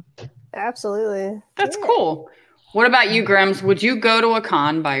 Absolutely. That's cool. What about you, Grims? Would you go to a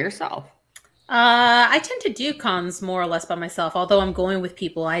con by yourself? I tend to do cons more or less by myself, although I'm going with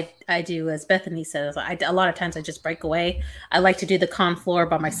people. I do, as Bethany says, a lot of times I just break away. I like to do the con floor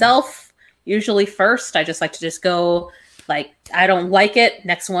by myself. Usually first, I just like to just go like, I don't like it.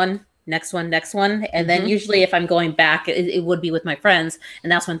 Next one. And then usually if I'm going back, it would be with my friends.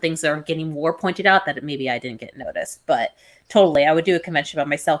 And that's when things are getting more pointed out that maybe I didn't get noticed. But totally, I would do a convention by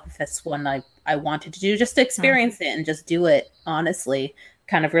myself if that's one I wanted to do, just to experience it and just do it honestly.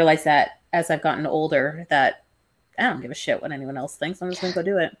 Kind of realize that as I've gotten older that I don't give a shit what anyone else thinks. I'm just going to go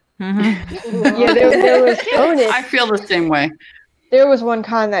do it. Yeah, there was bonus. I feel the same way. There was one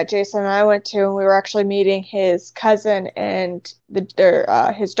con that Jason and I went to, and we were actually meeting his cousin and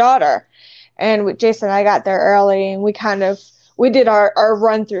his daughter. And Jason and I got there early, and we did our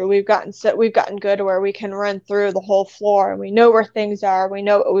run through. We've gotten good to where we can run through the whole floor, and we know where things are. We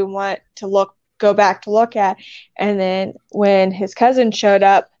know what we want to go back to look at. And then when his cousin showed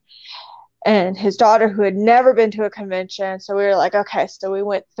up, and his daughter, who had never been to a convention, so we were like, okay, so we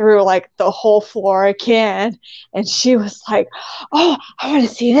went through like the whole floor again, and she was like, oh, I want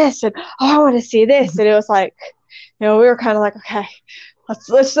to see this, and oh, I want to see this, and it was like, we were kind of like, okay,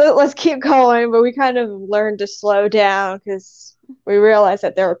 let's keep going, but we kind of learned to slow down because we realized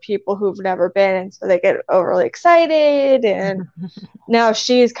that there are people who've never been, and so they get overly excited, and now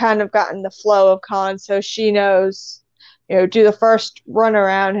she's kind of gotten the flow of cons, so she knows, do the first run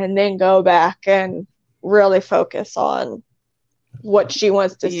around and then go back and really focus on what she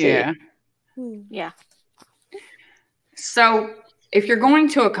wants to see. Yeah. So if you're going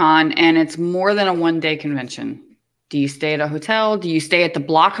to a con and it's more than a one-day convention, do you stay at a hotel? Do you stay at the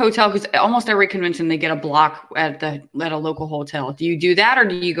block hotel? Because almost every convention, they get a block at a local hotel. Do you do that, or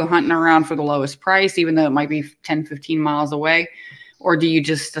do you go hunting around for the lowest price, even though it might be 10, 15 miles away? Or do you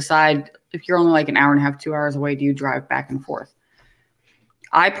just decide, if you're only like an hour and a half, 2 hours away, do you drive back and forth?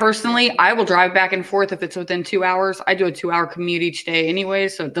 I personally, I will drive back and forth if it's within 2 hours. I do a 2-hour commute each day anyway,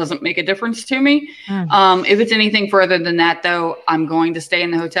 so it doesn't make a difference to me. If it's anything further than that, though, I'm going to stay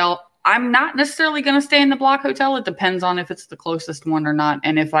in the hotel. I'm not necessarily going to stay in the block hotel. It depends on if it's the closest one or not,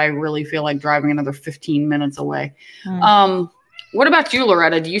 and if I really feel like driving another 15 minutes away. What about you,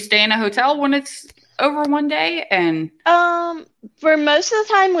 Loretta? Do you stay in a hotel when it's over one day? And for most of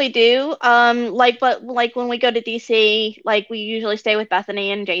the time we do. Like when we go to DC, like we usually stay with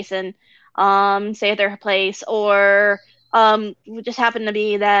Bethany and Jason, stay at their place, or we just happened to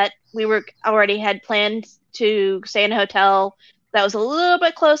be that we already had planned to stay in a hotel that was a little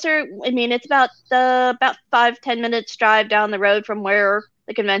bit closer. I mean, it's about 5-10 minutes drive down the road from where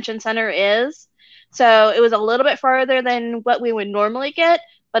the convention center is. So it was a little bit farther than what we would normally get,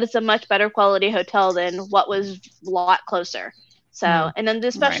 but it's a much better quality hotel than what was a lot closer. So, and then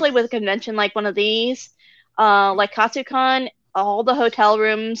especially with a convention like one of these, like Katsucon, all the hotel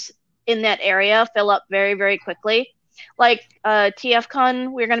rooms in that area fill up very, very quickly. Like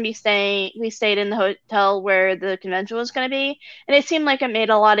TFCon, we stayed in the hotel where the convention was going to be, and it seemed like it made it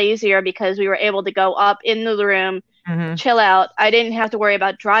a lot easier because we were able to go up into the room, chill out. I didn't have to worry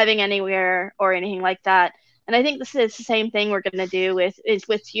about driving anywhere or anything like that. And I think this is the same thing we're going to do with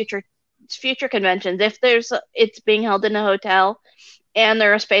future conventions. If it's being held in a hotel and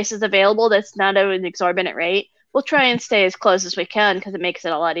there are spaces available that's not at an exorbitant rate, we'll try and stay as close as we can because it makes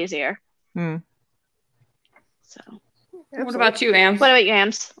it a lot easier. So, what about you, Ams? What about you,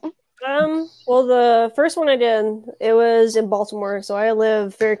 Ams? Well, the first one I did, it was in Baltimore, so I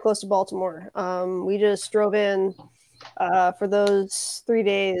live very close to Baltimore. We just drove in for those 3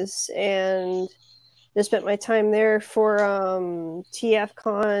 days and just spent my time there for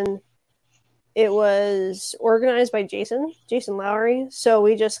TFCon. It was organized by Jason Lowry, so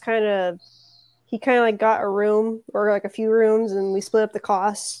we just he like got a room or like a few rooms, and we split up the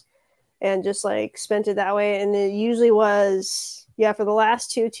costs and just like spent it that way. And it usually was, for the last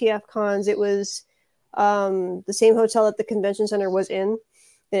 2 TF cons, it was the same hotel that the convention center was in.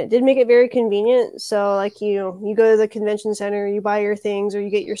 And it did make it very convenient. So like, you go to the convention center, you buy your things or you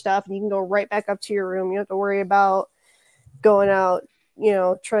get your stuff, and you can go right back up to your room. You don't have to worry about going out,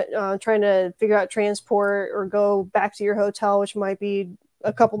 trying to figure out transport or go back to your hotel, which might be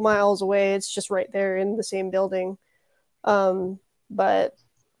a couple miles away. It's just right there in the same building. But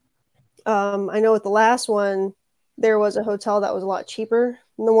I know with the last one, there was a hotel that was a lot cheaper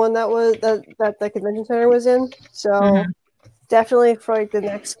than the one that the convention center was in. So definitely for like the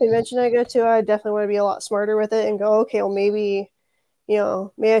next convention I go to, I definitely want to be a lot smarter with it and go, okay, well maybe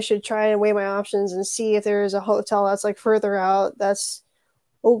I should try and weigh my options and see if there is a hotel that's like further out that's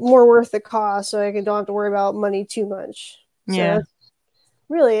more worth the cost, so I don't have to worry about money too much. So that's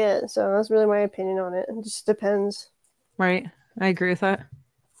really it. So that's really my opinion on it. It just depends. Right. I agree with that.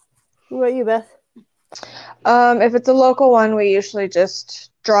 What about you, Beth? If it's a local one, we usually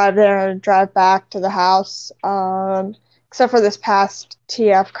just drive there and drive back to the house. Except for this past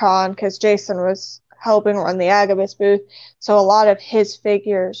TFCon, because Jason was helping run the Agabus booth, so a lot of his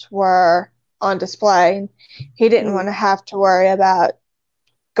figures were on display. He didn't want to have to worry about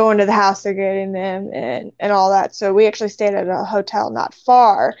going to the house and getting them and all that. So we actually stayed at a hotel not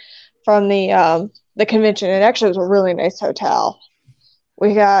far from the convention. It actually was a really nice hotel.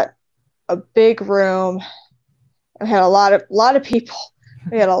 We got a big room. We had a lot of people.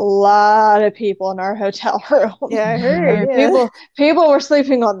 We had a lot of people in our hotel room. Yeah, I heard. Yeah. People were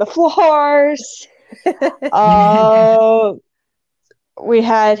sleeping on the floors. we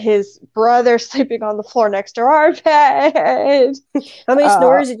had his brother sleeping on the floor next to our bed. How many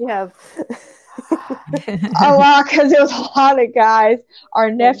snores did you have? A lot, because there was a lot of guys.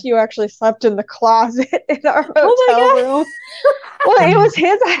 Our nephew actually slept in the closet in our hotel room. Well, it was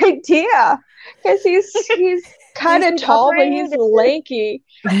his idea because he's kind of tall, but he's lanky.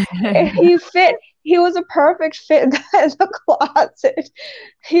 He was a perfect fit in the closet.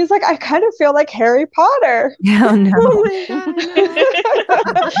 He's like, I kind of feel like Harry Potter. Oh no! Oh my god!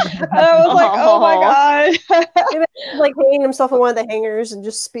 And I was like, oh my god! Like hanging himself on one of the hangers and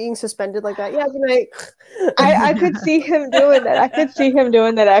just being suspended like that. Yeah, good night. I could see him doing that. I could see him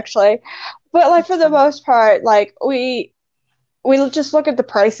doing that actually, but like for the most part, like we just look at the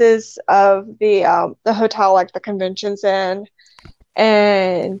prices of the hotel, like the convention's in,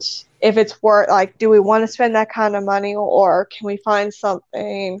 and if it's worth, like, do we want to spend that kind of money, or can we find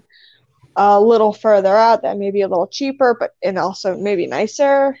something a little further out that may be a little cheaper, but and also maybe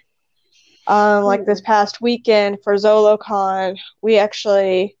nicer? Like this past weekend for ZoloCon, we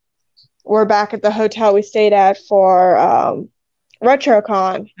actually were back at the hotel we stayed at for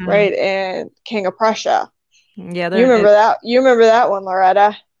RetroCon, right, in King of Prussia. Yeah, you remember that? You remember that one,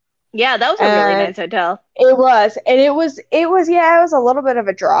 Loretta? Yeah, that was a really nice hotel. It was, and it was a little bit of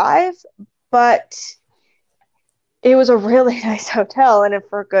a drive, but it was a really nice hotel and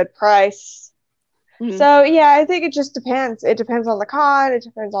for a good price. Mm-hmm. So yeah, I think it just depends. It depends on the con. It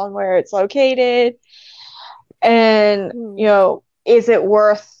depends on where it's located, and you know, is it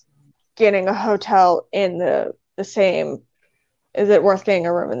worth getting a hotel in the same? Is it worth getting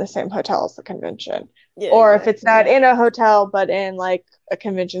a room in the same hotel as the convention? Yeah, or if it's not in a hotel but in like a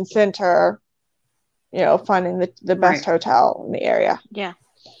convention center, you know, finding the best hotel in the area. Yeah.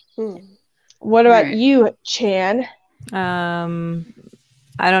 What about you, Chan? I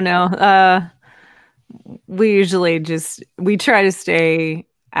don't know. We try to stay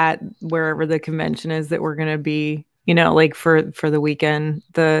at wherever the convention is that we're gonna be, you know, like for the weekend.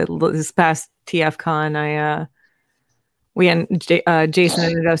 This past TFCon,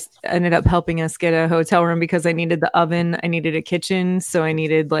 Jason ended up helping us get a hotel room because I needed the oven, I needed a kitchen, so I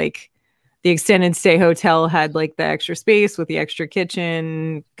needed like the extended stay hotel had like the extra space with the extra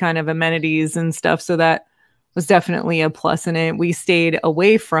kitchen kind of amenities and stuff, so that was definitely a plus in it. We stayed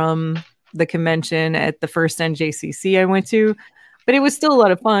away from the convention at the first NJCC I went to, but it was still a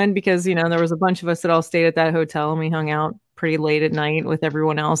lot of fun because, you know, there was a bunch of us that all stayed at that hotel and we hung out pretty late at night with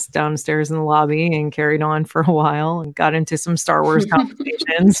everyone else downstairs in the lobby and carried on for a while and got into some Star Wars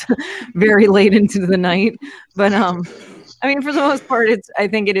conversations very late into the night. But I mean, for the most part, I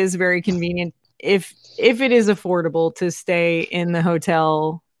think it is very convenient if it is affordable to stay in the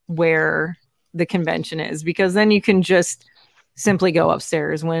hotel where the convention is, because then you can just simply go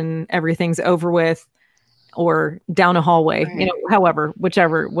upstairs when everything's over with or down a hallway, you know, whatever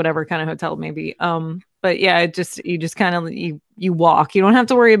kind of hotel it may be. But yeah, you just kind of you walk. You don't have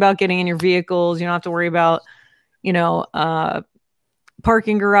to worry about getting in your vehicles. You don't have to worry about, you know,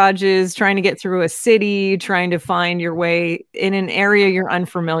 parking garages, trying to get through a city, trying to find your way in an area you're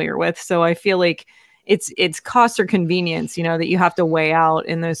unfamiliar with. So I feel like it's cost or convenience, you know, that you have to weigh out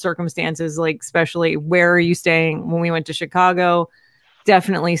in those circumstances. Like, especially where are you staying? When we went to Chicago,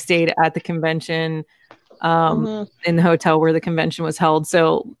 definitely stayed at the convention, in the hotel where the convention was held.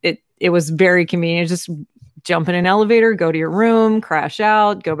 So it was very convenient. Just jump in an elevator, go to your room, crash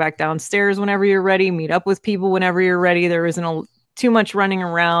out, go back downstairs whenever you're ready, meet up with people whenever you're ready. There isn't too much running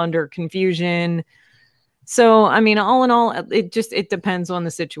around or confusion. So, I mean, all in all, it depends on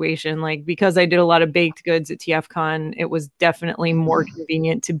the situation. Like, because I did a lot of baked goods at TFCon, it was definitely more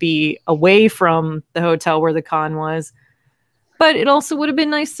convenient to be away from the hotel where the con was. But it also would have been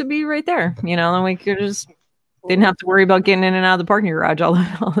nice to be right there, you know, and we could just didn't have to worry about getting in and out of the parking garage all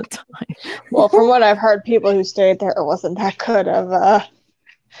the time. Well, from what I've heard, people who stayed there, it wasn't that good of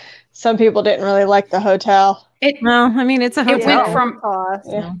some people didn't really like the hotel. No, I mean, it's a hotel. It went from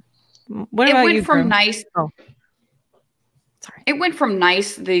What about you? Nice. Oh, sorry. It went from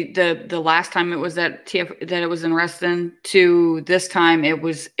nice the last time it was at TF that it was in Reston to this time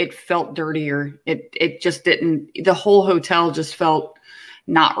it felt dirtier. It just didn't. The whole hotel just felt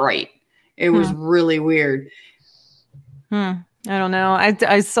not right. It was really weird. I don't know.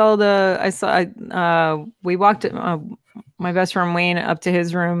 We walked my best friend Wayne up to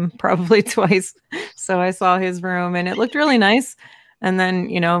his room probably twice. So I saw his room and it looked really nice. And then,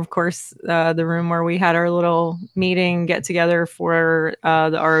 you know, of course, the room where we had our little meeting get together for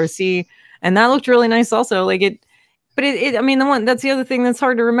the ROC, and that looked really nice also. Like I mean, that's the other thing that's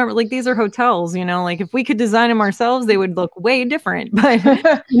hard to remember. Like, these are hotels, you know, like if we could design them ourselves, they would look way different. But,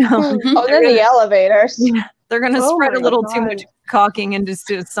 you know, then the elevators. Yeah, they're going to spread a little too much caulking into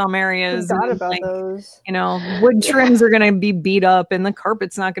some areas. Forgot And, about those. You know, wood trims are going to be beat up and the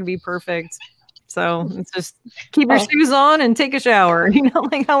carpet's not going to be perfect. So it's just keep your shoes on and take a shower. You know,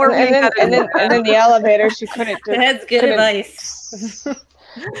 like however. And then the elevators, you couldn't. That's good advice.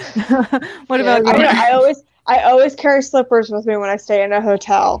 What about you? I always carry slippers with me when I stay in a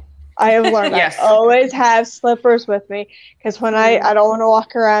hotel. I have learned Yes. I always have slippers with me because when I don't want to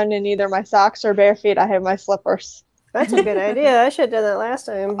walk around in either my socks or bare feet, I have my slippers. That's a good idea. I should have done that last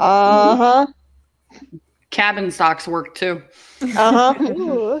time. Cabin socks work too.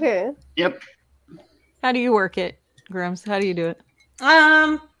 Ooh, okay. Yep. How do you work it, Grams? How do you do it?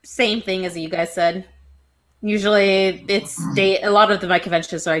 Same thing as you guys said. Usually it's day. A lot of my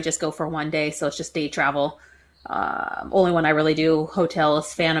conventions are I just go for one day, so it's just day travel. Only when I really do hotel is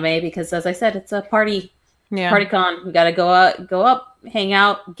Fanime because, as I said, it's a party con. We gotta go up, hang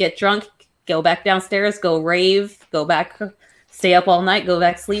out, get drunk, go back downstairs, go rave, go back, stay up all night, go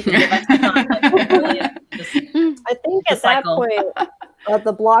back sleep, and go back to the con. I think at that point,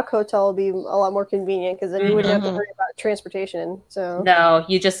 the block hotel would be a lot more convenient because then you wouldn't have to worry about transportation. So no,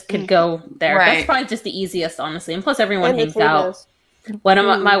 you just could go there. Right. That's probably just the easiest, honestly. And plus, everyone hangs out. One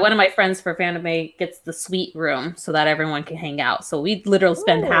of my friends for Fanime gets the suite room so that everyone can hang out. So we literally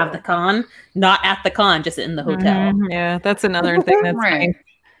spend half the con not at the con, just in the hotel. Yeah, that's another thing that's nice.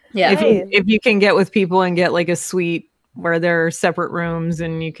 Yeah, if you can get with people and get like a suite where there are separate rooms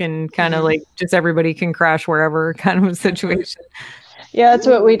and you can kind of like just everybody can crash wherever kind of a situation. Yeah, that's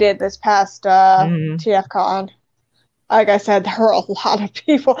what we did this past TF Con. Like I said, there were a lot of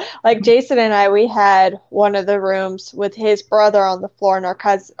people. Like Jason and I, we had one of the rooms with his brother on the floor and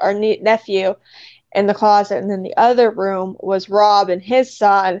our nephew in the closet. And then the other room was Rob and his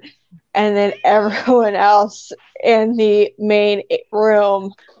son. And then everyone else in the main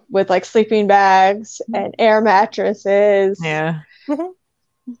room with like sleeping bags and air mattresses. Yeah.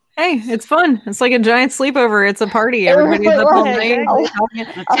 Hey, it's fun. It's like a giant sleepover. It's a party. Everybody's up all night.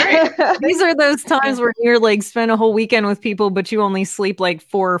 These are those times where you're like spend a whole weekend with people, but you only sleep like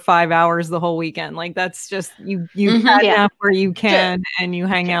 4 or 5 hours the whole weekend. Like that's just you hang out where you can and you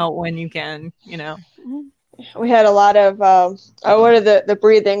hang out when you can, you know. We had a lot of what are the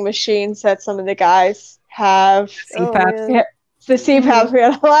breathing machines that some of the guys have? CPAP. The CPAP. We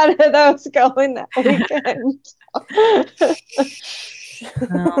had a lot of those going that weekend.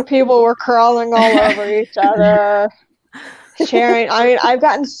 People were crawling all over each other, sharing. I mean, I've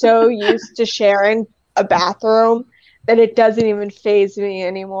gotten so used to sharing a bathroom that it doesn't even faze me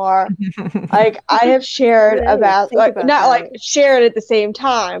anymore. Like I have shared a bathroom, not like shared at the same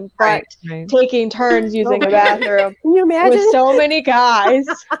time, but taking turns using a bathroom. Can you imagine? With so many guys.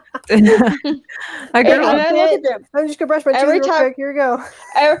 I'm just gonna brush my teeth real quick. Here we go.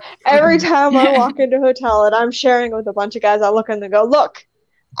 Every time I walk into a hotel and I'm sharing with a bunch of guys, I look and they go, "Look,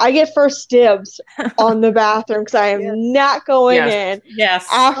 I get first dibs on the bathroom because I am not going in. Yes.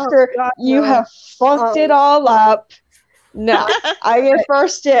 After you have funked it all up. No, I get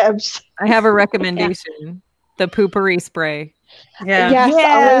first dibs." I have a recommendation: the poopery spray.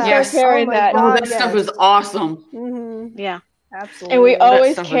 Yes. Carrying that. That stuff is awesome. Mm-hmm. Yeah, absolutely. And we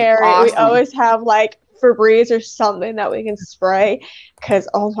always carry. Awesome. We always have like Febreze or something that we can spray because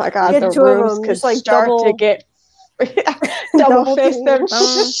oh my god, the rooms could like start to get double fist them.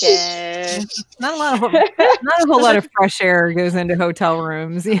 Okay. Not a whole lot of fresh air goes into hotel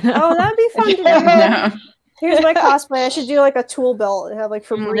rooms. You know? Oh, that'd be fun to do. No. Here's my cosplay. I should do like a tool belt and have like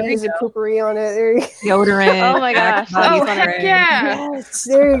Febreze and poopery on it. There you go. Deodorant. Oh my gosh. Oh, heck yeah. Yes,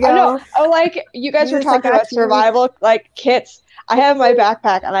 there you go. Oh, like you guys were talking about survival like kits. I have my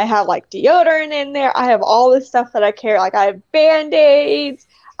backpack and I have like deodorant in there. I have all this stuff that I carry. Like I have Band-Aids.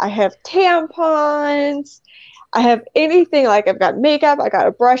 I have tampons. I have anything. Like I've got makeup. I got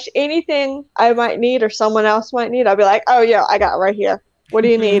a brush. Anything I might need or someone else might need. I'll be like, oh yeah, I got it right here. What do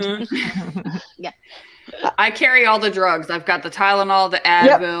you need? Yeah. I carry all the drugs. I've got the Tylenol, the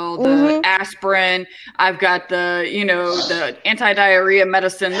Advil, the aspirin. I've got the anti-diarrhea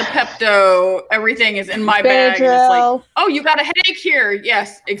medicine, the Pepto. Everything is in my bag. And it's like, oh, you got a headache here.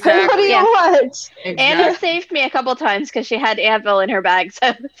 Yes, exactly. What do you want? Anna saved me a couple times because she had Advil in her bag,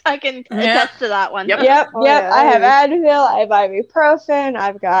 so I can attest to that one. Yep. I have Advil. I have ibuprofen.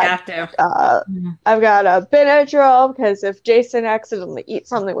 I've got I've got a Benadryl because if Jason accidentally eats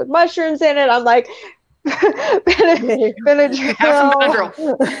something with mushrooms in it, I'm like, Benadryl. Have some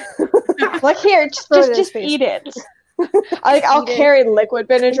Benadryl. Like here, just eat it. I'll carry liquid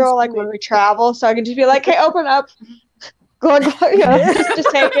Benadryl like when we travel, so I can just be like, "Hey, open up, glug, just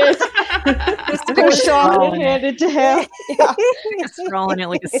take it." Push on and hand it to him. Just rolling it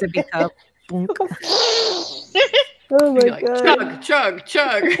like a sippy cup. Oh my Like, god. chug, chug,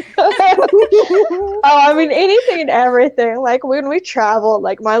 chug. Oh, I mean anything and everything. Like when we travel,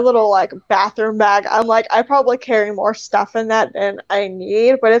 like my little like bathroom bag, I'm like I probably carry more stuff in that than I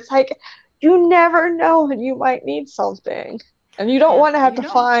need, but it's like you never know when you might need something. And you don't want to have to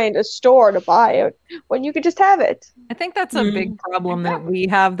find a store to buy it when you could just have it. I think that's a big problem that we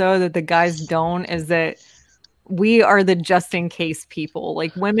have, though, that the guys don't, is that we are the just in case people.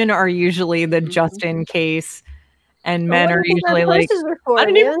 Like women are usually the just in case, and men are usually like, I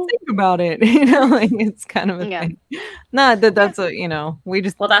didn't even think about it. You know, like it's kind of a thing. Not that that's a, you know, we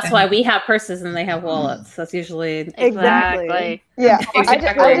just. Well, that's why we have purses and they have wallets. That's usually exactly. Yeah,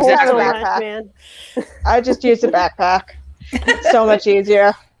 exactly. I just have a backpack. I just use a backpack. So much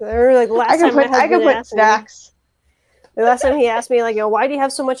easier. Like last time I can put snacks. The last time he asked me, like, why do you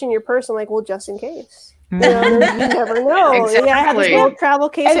have so much in your purse? I'm like, well, just in case. You know, you never know. Exactly. Yeah, I have this little travel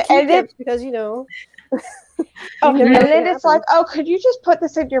case of Q-tips because, you know. And then it's like, oh, could you just put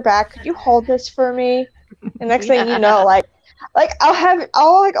this in your bag? Could you hold this for me? And next thing you know, like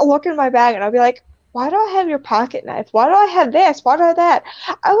I'll like look in my bag and I'll be like, why do I have your pocket knife? Why do I have this? Why do I have that?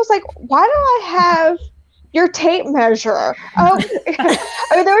 I was like, why do I have your tape measure? Oh,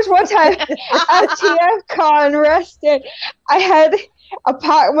 I mean, there was one time at TFCon Reston, I had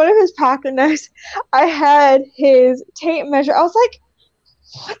one of his pocket knives. I had his tape measure. I was like,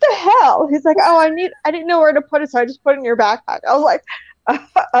 what the hell? He's like, oh, I didn't know where to put it, so I just put it in your backpack. I was like,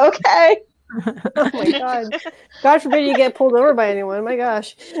 okay. Oh my god. God forbid you get pulled over by anyone. My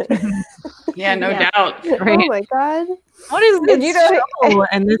gosh. Yeah, no doubt. Right. Oh my god. What is this shovel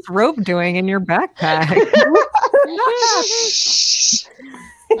and this rope doing in your backpack?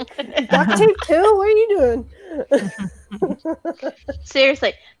 Duct tape too? What are you doing?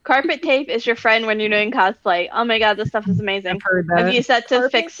 Seriously, carpet tape is your friend when you're doing cosplay. Oh my god, this stuff is amazing. I've heard that. I've used that to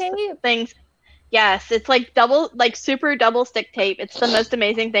Carpet fix tape? things. Yes, it's like super double stick tape. It's the most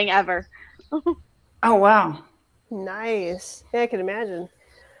amazing thing ever. Oh, wow. Nice. Yeah, I can imagine.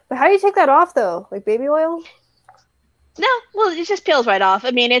 But how do you take that off though? Like baby oil? No, well, it just peels right off.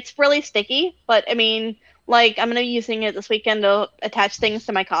 I mean, it's really sticky, but I mean, like, I'm gonna be using it this weekend to attach things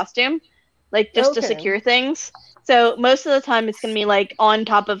to my costume, like just to secure things. So most of the time, it's gonna be like on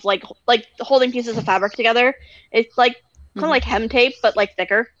top of like holding pieces of fabric together. It's like kind of like hem tape, but like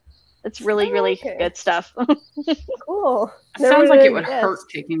thicker. It's really good stuff. Cool. It sounds like it would hurt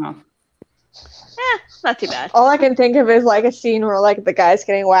taking off. Not too bad. All I can think of is like a scene where like the guy's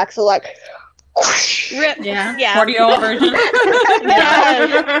getting waxed, so like. Rip. Yeah. 40-year-old version.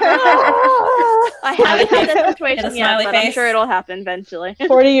 I haven't had that situation yet, but face. I'm sure it'll happen eventually.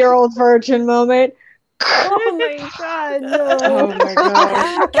 40-year-old virgin moment. Oh my god, no. Oh my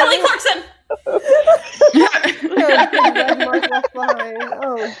god. Kelly Clarkson. Red mark left behind.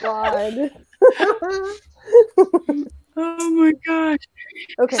 Oh god. Oh my gosh.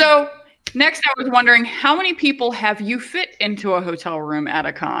 Okay. So next I was wondering, how many people have you fit into a hotel room at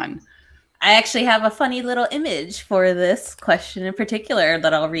a con? I actually have a funny little image for this question in particular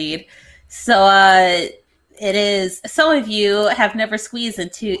that I'll read. So it is, some of you have never squeezed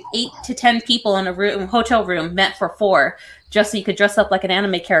into 8 to 10 people in a hotel room meant for 4, just so you could dress up like an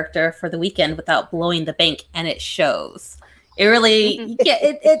anime character for the weekend without blowing the bank, and it shows. It really,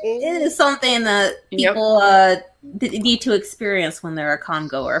 it is something that people need to experience when they're a con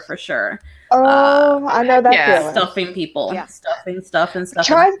goer for sure. Oh, I know that feeling. Stuffing people. Yeah. Stuffing.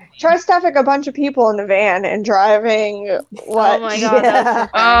 Try stuffing a bunch of people in the van and driving what? Oh my god.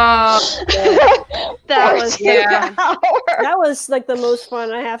 That was that was like the most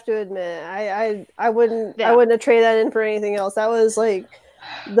fun, I have to admit. I wouldn't have traded that in for anything else. That was like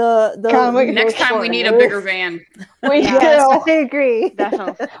the next time we need a bigger van. We do. I agree.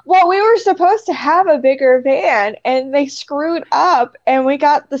 Definitely. Well, we were supposed to have a bigger van and they screwed up and we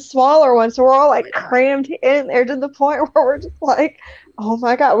got the smaller one, so we're all like crammed in there to the point where we're just like, oh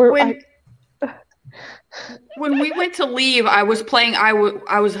my god, when we went to leave, I was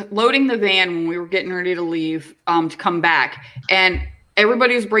loading the van when we were getting ready to leave to come back, and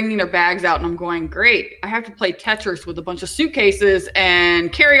everybody was bringing their bags out, and I'm going, great, I have to play Tetris with a bunch of suitcases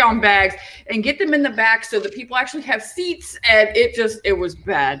and carry-on bags and get them in the back so that people actually have seats, and it was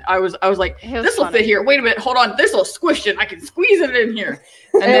bad. I was like, this will fit here. Wait a minute, hold on, this will squish it. I can squeeze it in here.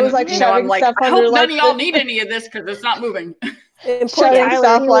 And then, it was like I'm like, I hope none of y'all the... need any of this because it's not moving. And poor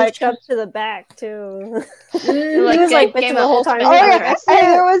Tyler, he was shoved to the back too. He was like bitching the whole time. Oh yeah, and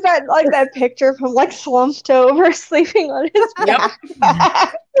there was that picture of him like slumped over, sleeping on his back.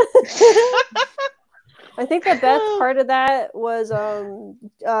 I think the best part of that was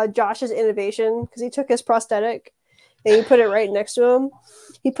Josh's innovation, because he took his prosthetic and he put it right next to him.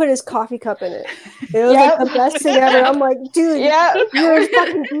 he put his coffee cup in it. It was like the best thing ever. I'm like, dude, you're a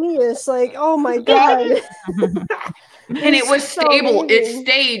fucking genius. Like, oh my god. And it was so stable. Amazing. It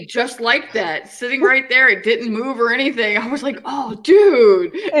stayed just like that, sitting right there. It didn't move or anything. I was like, oh,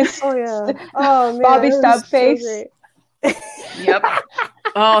 dude. Oh yeah. Oh man. Bobby Stubface. So yep.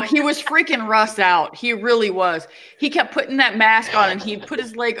 Oh, he was freaking Russ out. He really was. He kept putting that mask on, and he'd put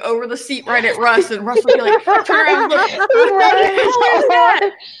his leg over the seat right at Russ, and Russ would be like, turn around, look.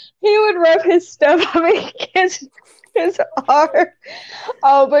 He would rub his stomach, his arm.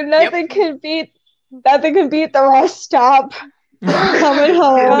 Oh, but nothing can beat the Russ stop. Coming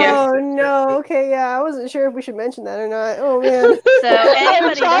home. Oh no. Okay, yeah. I wasn't sure if we should mention that or not. Oh man. So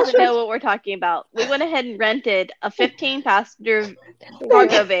anybody doesn't know what we're talking about. We went ahead and rented a 15-passenger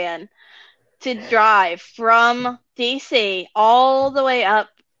cargo van to drive from DC all the way up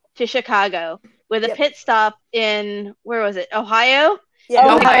to Chicago with a pit stop in, where was it? Ohio?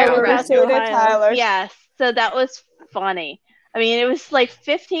 Yeah, Ohio. Tyler. Yes. So that was funny. I mean, it was like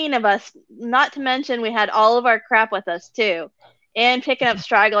 15 of us, not to mention we had all of our crap with us too, and picking up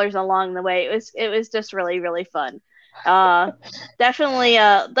stragglers along the way. It was just really, really fun. Definitely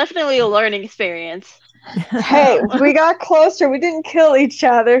a learning experience. Hey, we got closer. We didn't kill each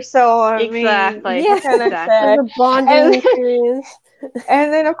other, so I mean, exactly. It was a bonding experience.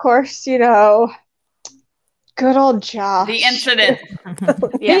 And then, of course, good old Josh. The incident.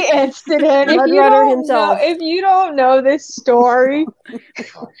 The incident. If you don't know this story,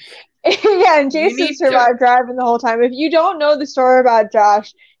 and Jason survived driving the whole time. If you don't know the story about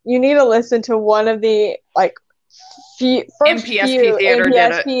Josh, you need to listen to one of the first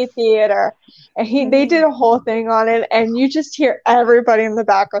MPSP theater. And they did a whole thing on it, and you just hear everybody in the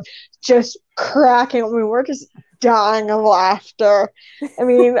background just cracking. I mean, we're just dying of laughter. I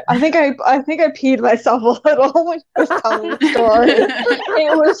mean, I think I peed myself a little when he was telling the story.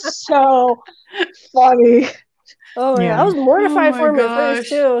 It was so funny. Oh yeah, I was mortified for him at first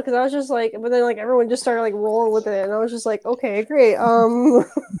too, because I was just like, but then everyone just started rolling with it, and I was just like, okay, great.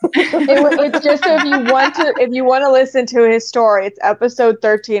 It's just if you want to listen to his story, it's episode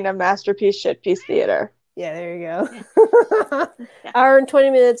 13 of Masterpiece Shitpiece Theater. Yeah, there you go. Hour and 20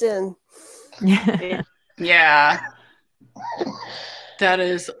 minutes in. Yeah. That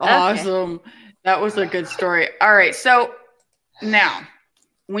is awesome. Okay. That was a good story. All right, so now,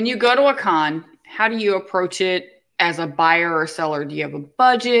 when you go to a con, how do you approach it? As a buyer or seller, do you have a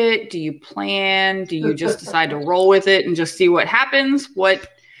budget? Do you plan? Do you just decide to roll with it and just see what happens? How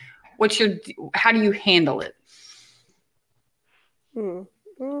do you handle it?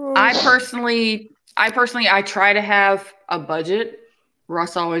 I personally try to have a budget.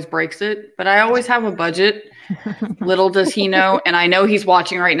 Russ always breaks it, but I always have a budget. Little does he know, and I know he's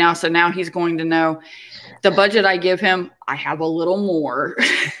watching right now, so now he's going to know. The budget I give him, I have a little more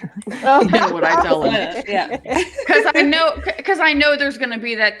than what I tell him. Yeah, because I know there's going to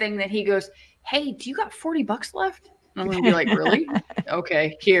be that thing that he goes, "Hey, do you got $40 left?" And I'm going to be like, "Really?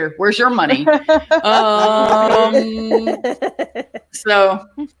 Okay, here. Where's your money?" So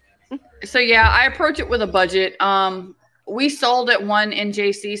yeah, I approach it with a budget. We sold at one in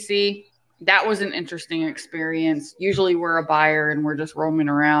JCC. That was an interesting experience. Usually we're a buyer and we're just roaming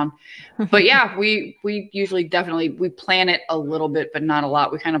around. But yeah, we usually we plan it a little bit, but not a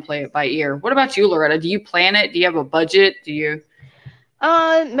lot. We kind of play it by ear. What about you, Loretta? Do you plan it? Do you have a budget? Do you?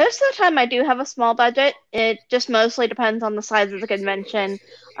 Most of the time I do have a small budget. It just mostly depends on the size of the convention.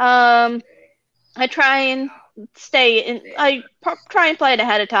 I try and try and play it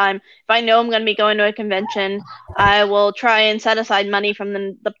ahead of time. If I know I'm going to be going to a convention, I will try and set aside money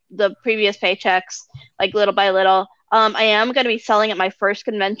from the previous paychecks, little by little. I am going to be selling at my first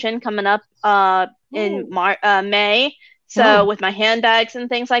convention coming up in May. So with my handbags and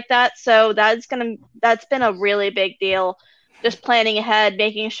things like that. So that's been a really big deal. Just planning ahead,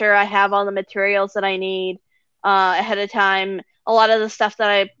 making sure I have all the materials that I need ahead of time. A lot of the stuff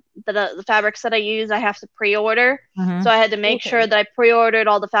the fabrics that I use, I have to pre-order. So I had to make sure that I pre-ordered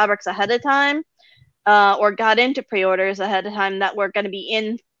all the fabrics ahead of time, or got into pre-orders ahead of time that were going to be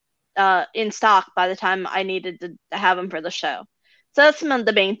in stock by the time I needed to have them for the show. So that's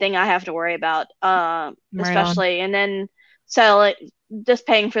the main thing I have to worry about, especially. And then just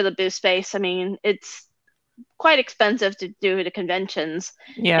paying for the booth space. I mean, it's quite expensive to do the conventions.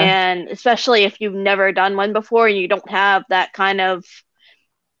 Yeah. And especially if you've never done one before and you don't have that kind of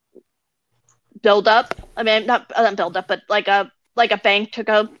build up. I mean, not build up, but like a bank to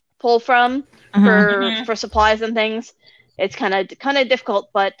go pull from for supplies and things. It's kind of difficult,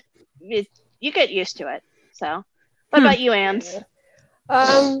 but you get used to it. So, what about you, Ams?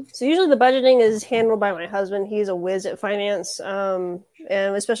 So usually the budgeting is handled by my husband. He's a whiz at finance. And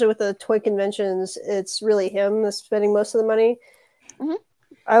especially with the toy conventions, it's really him that's spending most of the money. Mhm.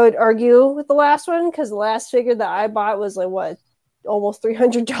 I would argue with the last one because the last figure that I bought was like what, almost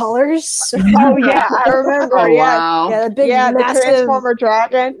 $300. So, Oh yeah, I remember. Oh yeah, wow. yeah, the big yeah, the massive Transformer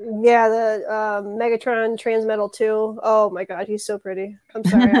Dragon. Yeah, the Megatron Transmetal 2. Oh my god, he's so pretty. I'm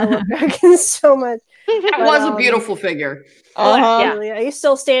sorry, I love dragons so much. That But, was a beautiful figure. Absolutely. Yeah, he's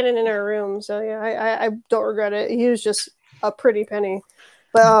still standing in our room, so yeah, I don't regret it. He was just a pretty penny.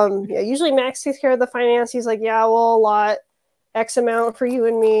 But yeah, usually Max takes care of the finance. He's like, yeah, we'll allot X amount for you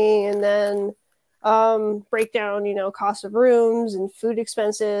and me, and then break down, cost of rooms and food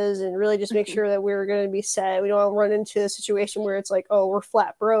expenses, and really just make sure that we're going to be set. We don't want to run into a situation where it's like, oh, we're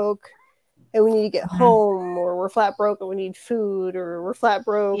flat broke and we need to get home, or we're flat broke and we need food, or we're flat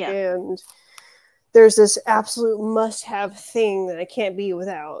broke and there's this absolute must-have thing that I can't be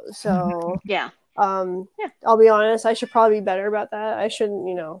without. So I'll be honest, I should probably be better about that. I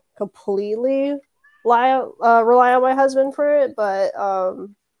shouldn't, completely rely on my husband for it, but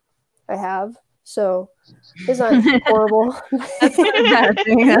I have. So it's not horrible. That's not a bad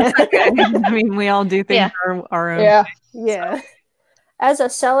thing. That's okay. I mean, we all do things for our own. Yeah. As a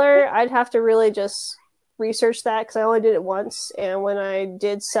seller, I'd have to really just research that because I only did it once. And when I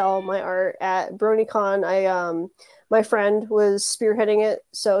did sell my art at BronyCon, my friend was spearheading it.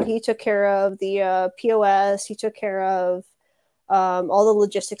 So he took care of the POS. He took care of all the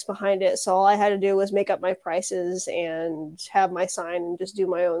logistics behind it. So all I had to do was make up my prices and have my sign and just do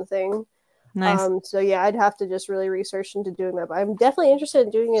my own thing. Nice. So yeah, I'd have to just really research into doing that, but I'm definitely interested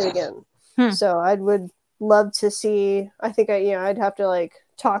in doing it again. So I would love to see. I think I'd have to like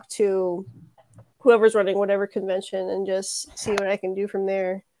talk to whoever's running whatever convention and just see what I can do from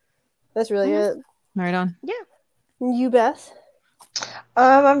there. That's really it. Right on. Yeah. You, Beth?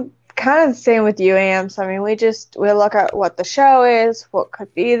 I'm kind of the same with you, Ams. I mean, we look at what the show is, what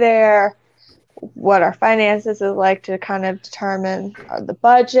could be there, what our finances is like to kind of determine the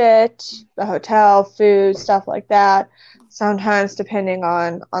budget, the hotel, food, stuff like that. Sometimes, depending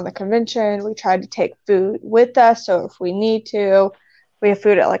on the convention, we try to take food with us. So if we need to, we have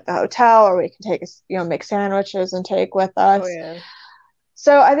food at like the hotel, or we can take make sandwiches and take with us. Oh, yeah.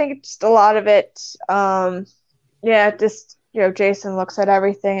 So I think it's just a lot of it. Jason looks at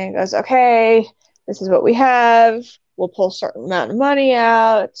everything and goes, okay, this is what we have. We'll pull a certain amount of money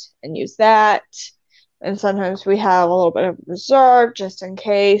out and use that. And sometimes we have a little bit of reserve just in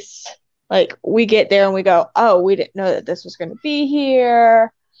case. Like we get there and we go, oh, we didn't know that this was going to be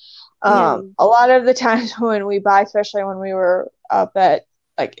here. A lot of the times when we buy, especially when we were up at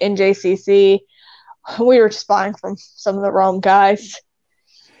like NJCC, we were just buying from some of the Rome guys.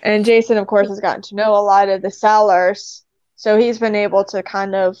 And Jason, of course, has gotten to know a lot of the sellers. So he's been able to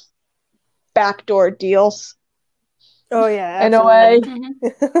kind of backdoor deals. Oh, yeah. In a way.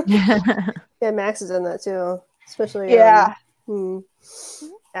 Yeah, Max is in that too. Especially.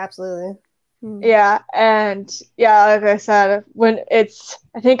 Absolutely. Yeah, and like I said,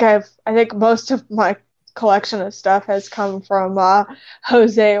 I think most of my collection of stuff has come from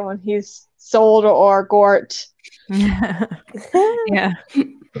Jose when he's sold or Gort. Yeah.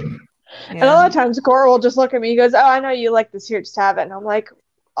 And a lot of times Gort will just look at me, he goes, oh, I know you like this here, just have it. And I'm like,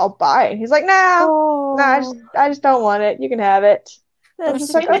 I'll buy it. He's like, no, I just don't want it. You can have it. I'm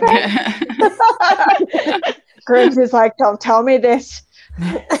just like, okay. Griggs is like, don't tell me this.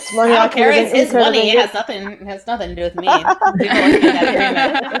 It's money. I don't care. It's his money. It has nothing to do with me.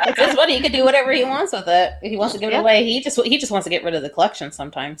 It's his money. He can do whatever he wants with it. If he wants to give it away, he just wants to get rid of the collection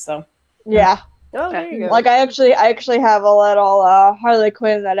sometimes. So yeah. Oh, there you go. Like I actually have a little Harley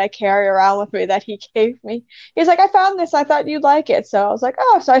Quinn that I carry around with me that he gave me. He's like, I found this. I thought you'd like it. So I was like,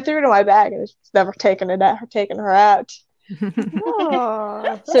 oh. So I threw it in my bag and it's never taken her out.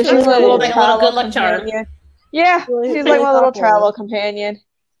 Oh, so she's my little good luck charm. Yeah, she's like my little travel companion.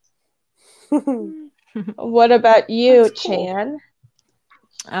 What about you, Chan?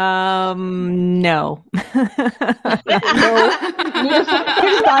 No. You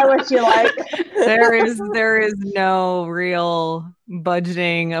buy what you like. There is no real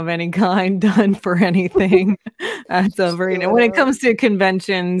budgeting of any kind done for anything. When it comes to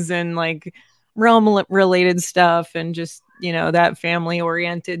conventions and like realm related stuff and just that family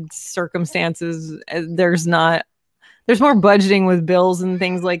oriented circumstances, there's more budgeting with bills and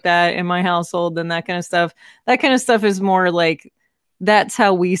things like that in my household than that kind of stuff. That kind of stuff is more like that's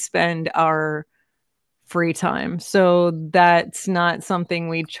how we spend our free time. So that's not something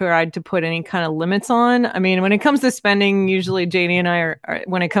we tried to put any kind of limits on. I mean, when it comes to spending, usually JD and I are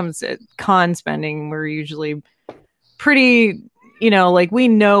when it comes to con spending, we're usually pretty like we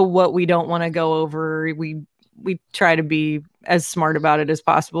know what we don't want to go over. We try to be as smart about it as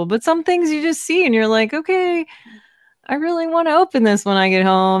possible. But some things you just see and you're like, okay, I really want to open this when I get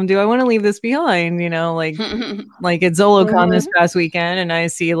home. Do I want to leave this behind? Like at ZoloCon this past weekend, and I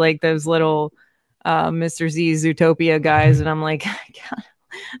see like those little Mr. Z's Zootopia guys, and I'm like,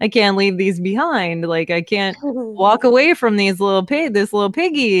 I can't leave these behind. Like I can't walk away from this little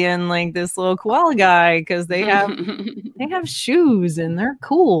piggy and like this little koala guy because they have shoes and they're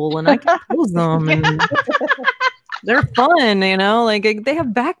cool and I can pose them and they're fun, like they have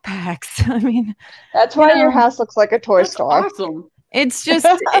backpacks. I mean, that's why your house looks like a toy store. Awesome. It's just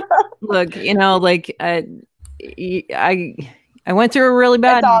look, like I went through a really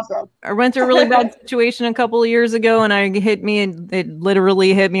bad. Awesome. I went through a really bad situation a couple of years ago, and it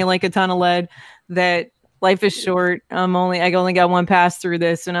literally hit me like a ton of lead. That life is short. I only got one pass through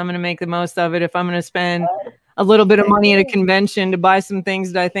this, and I'm going to make the most of it. If I'm going to spend a little bit of money at a convention to buy some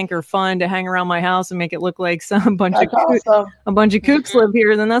things that I think are fun to hang around my house and make it look like a bunch of kooks live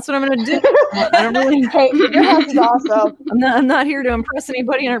here, then that's what I'm going to do. I don't really. Hey, your house is awesome. I'm not here to impress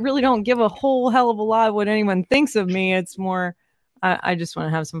anybody, and I really don't give a whole hell of a lot what anyone thinks of me. It's more. I just want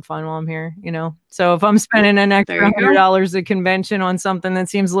to have some fun while I'm here, So if I'm spending an extra $100 at convention on something that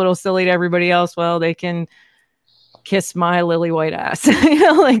seems a little silly to everybody else, well, they can kiss my lily white ass.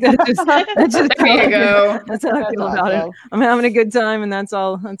 Like that's just there you go. That's how I feel about it. I'm having a good time, and that's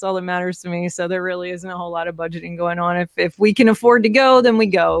all that matters to me. So there really isn't a whole lot of budgeting going on. If we can afford to go, then we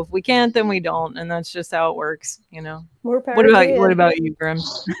go. If we can't, then we don't, and that's just how it works. What about you, Grim?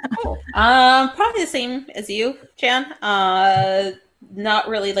 Probably the same as you, Jan. Not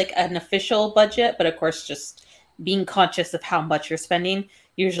really like an official budget, but of course, just being conscious of how much you're spending.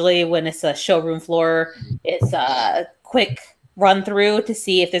 Usually when it's a showroom floor, it's a quick run through to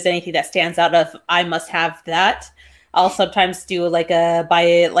see if there's anything that stands out of, I must have that. I'll sometimes do like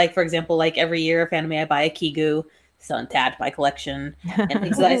for example, like every year of anime, I buy a Kigu, so to add to my collection and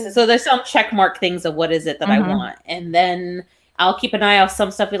things like that. So there's some check mark things of what is it that I want. And then I'll keep an eye on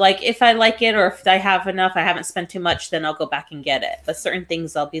some stuff. Like if I like it or if I have enough, I haven't spent too much, then I'll go back and get it. But certain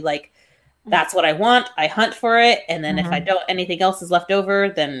things I'll be like, that's what I want. I hunt for it. And then if I don't, anything else is left over,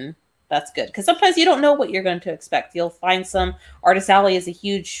 then that's good. Because sometimes you don't know what you're going to expect. You'll find some. Artist Alley is a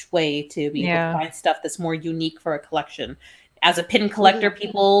huge way to be able to find stuff that's more unique for a collection. As a pin collector,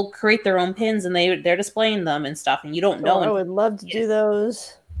 people create their own pins and they're displaying them and stuff. And you don't know. I would love to do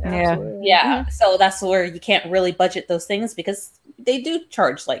those. Absolutely. Yeah. So that's where you can't really budget those things because they do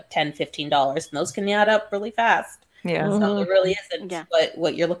charge like $10, $15 and those can add up really fast. Yeah. So it really isn't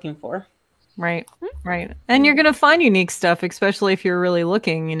what you're looking for. Right. And you're going to find unique stuff, especially if you're really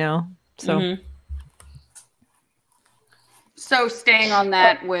looking, So. So staying on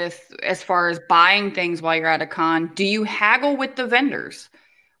that with as far as buying things while you're at a con, do you haggle with the vendors?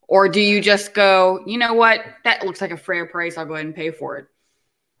 Or do you just go, you know what, that looks like a fair price, I'll go ahead and pay for it?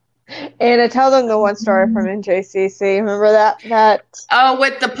 And I tell them the one story from NJCC. Remember that? Oh,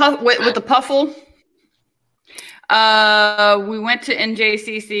 with the puffle? We went to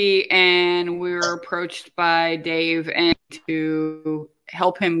NJCC and we were approached by Dave and to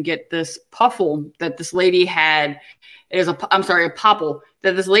help him get this puffle that this lady had. It is a popple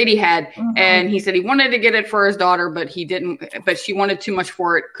that this lady had. And he said he wanted to get it for his daughter, but he didn't, but she wanted too much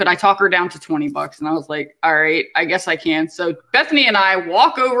for it. Could I talk her down to $20? And I was like, all right, I guess I can. So Bethany and I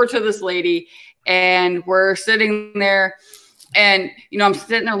walk over to this lady and we're sitting there. And, I'm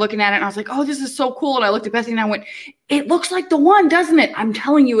sitting there looking at it and I was like, oh, this is so cool. And I looked at Bethany and I went, it looks like the one, doesn't it? I'm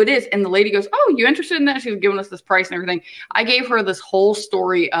telling you it is. And the lady goes, oh, you interested in that? She was giving us this price and everything. I gave her this whole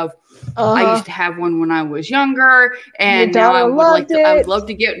story of, I used to have one when I was younger. And now I would love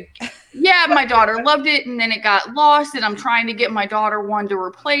to get, my daughter loved it. And then it got lost and I'm trying to get my daughter one to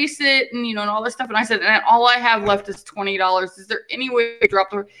replace it and, and all this stuff. And I said, and all I have left is $20. Is there any way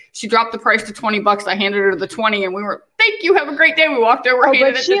she dropped the price to $20. I handed her the 20 and we were, thank you. Have a great day. We walked over,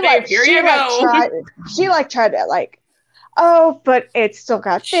 handed it to Dave. Here you go. She tried to but it's still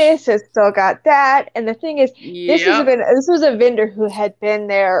got this, it's still got that. And the thing is, this was a vendor who had been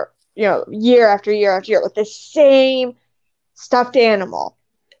there, year after year after year with the same stuffed animal.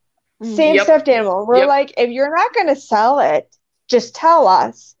 Stuffed animal. We're like, if you're not going to sell it, just tell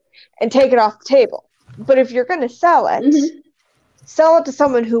us and take it off the table. But if you're going to sell it, sell it to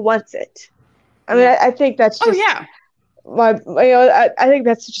someone who wants it. I mean, I think that's just I think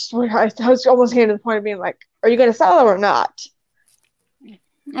that's just where I was almost getting to the point of being like, are you going to sell it or not?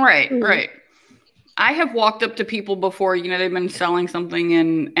 Right. I have walked up to people before, they've been selling something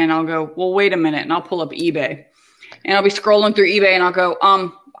and I'll go, well, wait a minute. And I'll pull up eBay and I'll be scrolling through eBay and I'll go,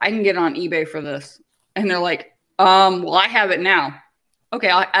 I can get on eBay for this. And they're like, Well, I have it now. Okay,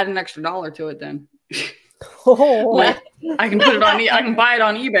 I'll add an extra $1 to it then. Oh. Like, I can put it on. I can buy it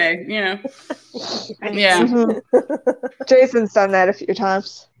on eBay. You know. Yeah. Jason's done that a few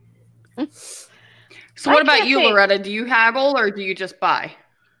times. So what about you, Loretta? Do you haggle or do you just buy?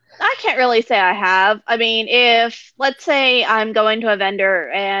 I can't really say I have. I mean, if let's say I'm going to a vendor,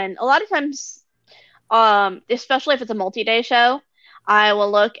 and a lot of times, especially if it's a multi-day show, I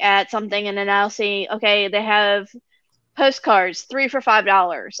will look at something and then I'll see, okay, they have postcards 3 for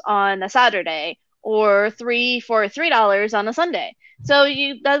 $5 on a Saturday, or 3 for $3 on a Sunday. So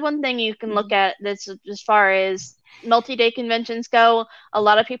that's one thing you can look at. That's as far as multi-day conventions go. A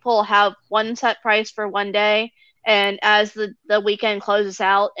lot of people have one set price for one day, and as the weekend closes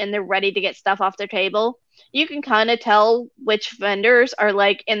out and they're ready to get stuff off their table, you can kind of tell which vendors are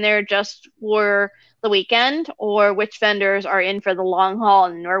like in there just for the weekend, or which vendors are in for the long haul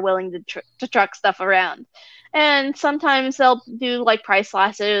and are willing to truck stuff around. And sometimes they'll do like price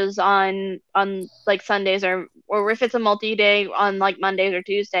slashes on like Sundays, or if it's a multi-day, on like Mondays or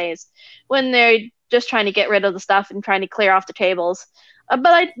Tuesdays, when they're just trying to get rid of the stuff and trying to clear off the tables.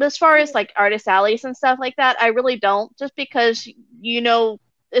 But as far as like artist alleys and stuff like that, I really don't, just because,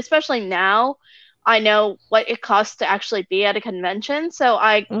 especially now, I know what it costs to actually be at a convention. So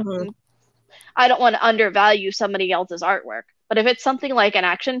I don't want to undervalue somebody else's artwork. But if it's something like an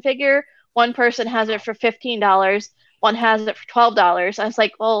action figure, one person has it for $15, one has it for $12. I was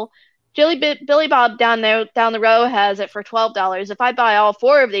like, well, Billy Bob down the row has it for $12. If I buy all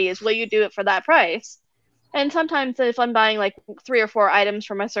 4 of these, will you do it for that price? And sometimes if I'm buying like 3 or 4 items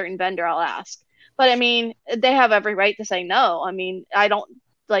from a certain vendor, I'll ask. But I mean, they have every right to say no. I mean, I don't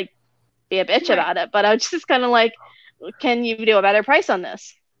like be a bitch about it, but I was just kind of like, can you do a better price on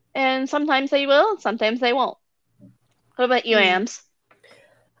this? And sometimes they will, sometimes they won't. What about you, Ams?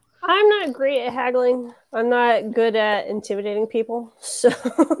 I'm not great at haggling. I'm not good at intimidating people, so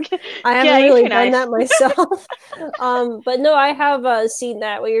I haven't really done that myself. But no, I have seen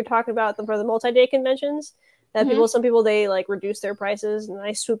that what you're talking about for the multi-day conventions. That some people they like reduce their prices, and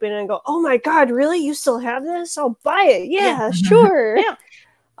I swoop in and go, "Oh my god, really? You still have this? I'll buy it. Yeah, sure." Yeah.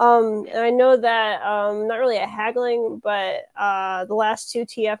 And I know that not really at haggling, but the last 2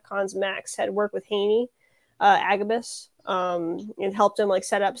 TF Cons Max had worked with Haney, Agabus. And helped him like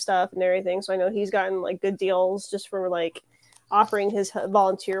set up stuff and everything. So I know he's gotten like good deals just for like offering his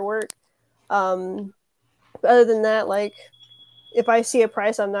volunteer work. But other than that, like if I see a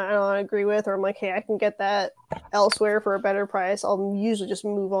price I don't agree with, or I'm like, hey, I can get that elsewhere for a better price, I'll usually just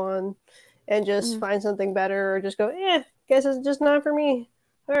move on and just find something better, or just go, guess it's just not for me.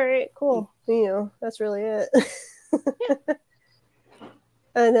 All right, cool. That's really it.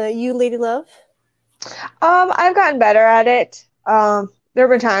 And you, Lady Love? I've gotten better at it. There have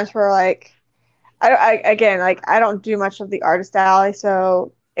been times where like I don't do much of the artist alley,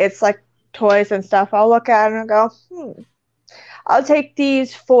 so it's like toys and stuff. I'll look at it and I'll go, I'll take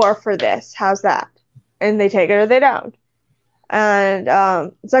these 4 for this. How's that? And they take it or they don't. And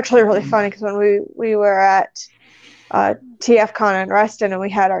it's actually really funny because when we were at TF Con in Reston and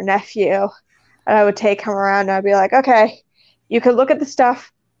we had our nephew, and I would take him around and I'd be like, okay, you can look at the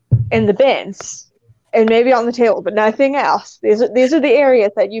stuff in the bins and maybe on the table, but nothing else. These are the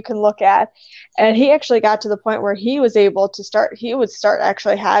areas that you can look at. And he actually got to the point where he was able to start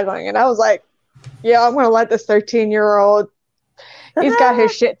actually haggling. And I was like, yeah, I'm going to let this 13-year-old, he's got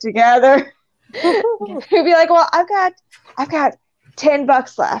his shit together. He'd be like, well, I've got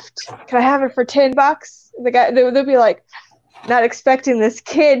 $10 left. Can I have it for $10? The guy, they'll be like, not expecting this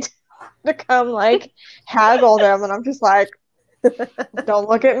kid to come like haggle them. And I'm just like, don't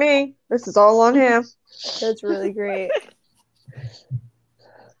look at me. This is all on him. That's really great.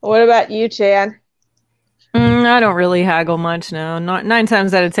 What about you, Chan? I don't really haggle much. No, not 9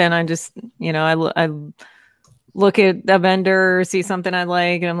 times out of 10. I just, I look at a vendor, see something I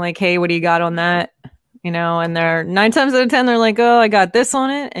like, and I'm like, hey, what do you got on that? And they're 9 times out of 10, they're like, oh, I got this on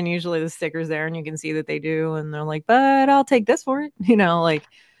it. And usually the sticker's there and you can see that they do. And they're like, but I'll take this for it. Like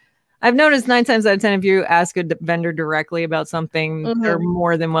I've noticed 9 times out of 10, if you ask a vendor directly about something, they're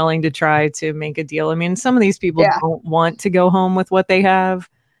more than willing to try to make a deal. I mean, some of these people don't want to go home with what they have,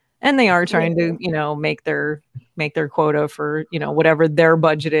 and they are trying to, make their quota for, whatever their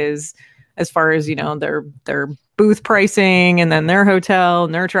budget is, as far as, their booth pricing and then their hotel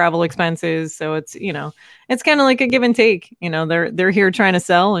and their travel expenses. So it's, it's kind of like a give and take. They're here trying to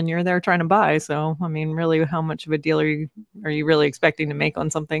sell and you're there trying to buy. So, I mean, really, how much of a deal are you really expecting to make on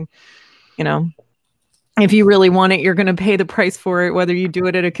something? And if you really want it, you're going to pay the price for it, whether you do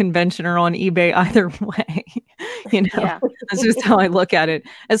it at a convention or on eBay. Either way, that's just how I look at it.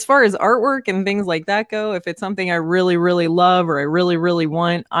 As far as artwork and things like that go, if it's something I really, really love or I really, really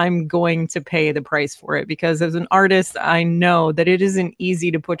want, I'm going to pay the price for it, because as an artist, I know that it isn't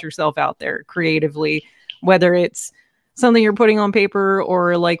easy to put yourself out there creatively, whether it's something you're putting on paper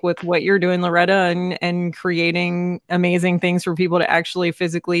or like with what you're doing, Loretta, and creating amazing things for people to actually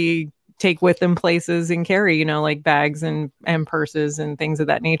physically take with them places and carry, like bags and purses and things of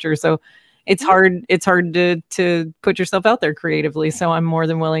that nature. So it's hard to put yourself out there creatively. So I'm more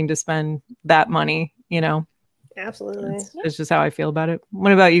than willing to spend that money, Absolutely. It's just how I feel about it.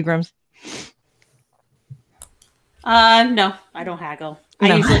 What about you, Grims? No, I don't haggle. No.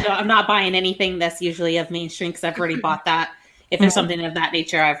 I usually don't. I'm not buying anything that's usually of mainstream, because I've already bought that. If there's something of that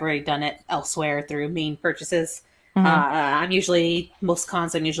nature, I've already done it elsewhere through main purchases. Most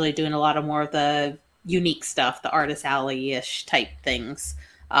cons, I'm usually doing a lot of more of the unique stuff, the artist alley-ish type things.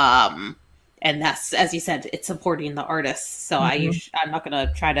 And that's, as you said, it's supporting the artists. So I'm not going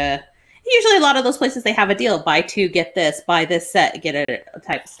to try to, usually a lot of those places, they have a deal, buy two, get this, buy this set, get it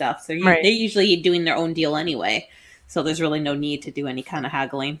type of stuff. So they're usually doing their own deal anyway. So there's really no need to do any kind of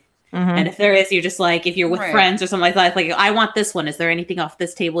haggling. And if there is, you're just like, if you're with friends or something like that, like, I want this one. Is there anything off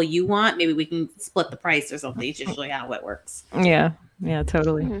this table you want? Maybe we can split the price or something. It's usually how it works. Yeah,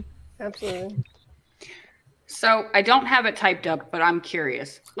 totally. Absolutely. So I don't have it typed up, but I'm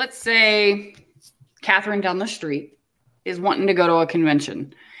curious. Let's say Catherine down the street is wanting to go to a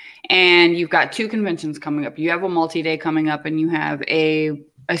convention, and you've got two conventions coming up. You have a multi-day coming up, and you have a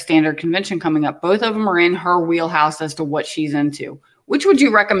standard convention coming up. Both of them are in her wheelhouse as to what she's into. Which would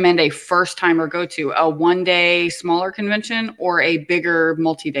you recommend a first timer go to? A one-day smaller convention or a bigger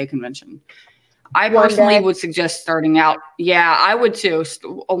multi-day convention? I personally would suggest starting out. Yeah, I would too.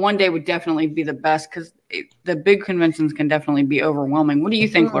 A one day would definitely be the best, because the big conventions can definitely be overwhelming. What do you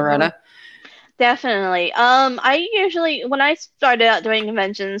think, Loretta? Definitely. I usually, when I started out doing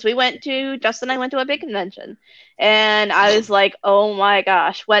conventions, Justin and I went to a big convention, and I was like, oh my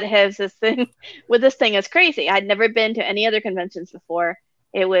gosh, what has this thing, this thing is crazy. I'd never been to any other conventions before.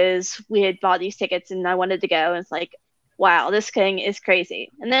 We had bought these tickets and I wanted to go, and it's like, wow, this thing is crazy.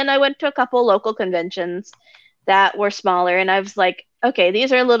 And then I went to a couple local conventions that were smaller, and I was like, okay,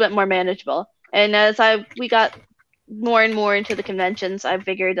 these are a little bit more manageable. And as we got more and more into the conventions, I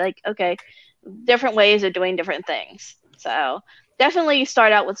figured, like, okay, different ways of doing different things. So definitely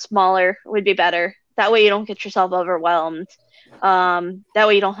start out with smaller would be better. That way you don't get yourself overwhelmed. That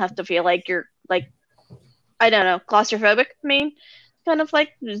way you don't have to feel like you're, like, I don't know, claustrophobic. I mean, kind of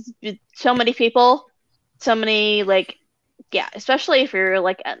like so many people, so many, like, yeah, especially if you're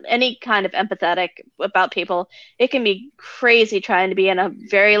like any kind of empathetic about people, it can be crazy trying to be in a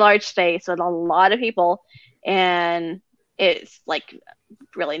very large space with a lot of people, and it's like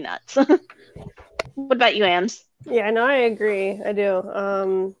really nuts. What about you, Ams? Yeah, no, I agree. I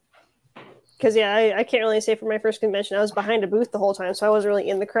do. Because I can't really say for my first convention, I was behind a booth the whole time, so I wasn't really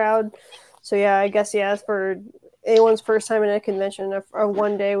in the crowd. So yeah, I guess for anyone's first time in a convention, a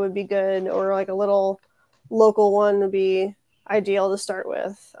one day would be good, or like a little local one would be ideal to start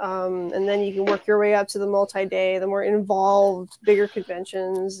with. And then you can work your way up to the multi-day, the more involved, bigger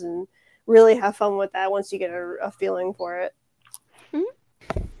conventions, and really have fun with that once you get a feeling for it.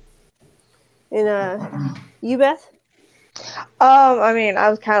 And you, Beth? I mean, I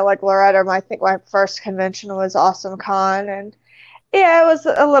was kind of like Loretta. I think my first convention was Awesome Con, and yeah, it was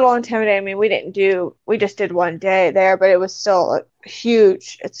a little intimidating. I mean, we just did one day there, but it was still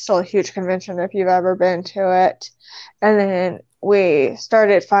huge. It's still a huge convention if you've ever been to it. And then we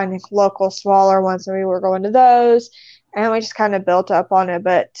started finding local, smaller ones, and we were going to those, and we just kind of built up on it.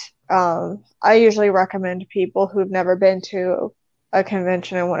 But I usually recommend people who've never been to a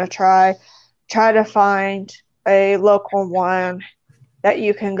convention and want to try to find a local one that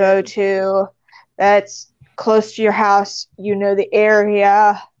you can go to that's close to your house. You know the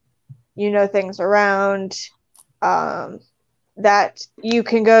area, you know things around, that you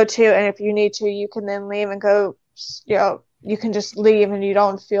can go to, and if you need to, you can then leave and go, you can just leave and you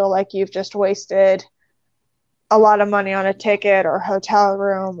don't feel like you've just wasted a lot of money on a ticket or hotel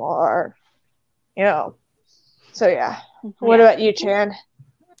room or, so yeah. What about you, Chan?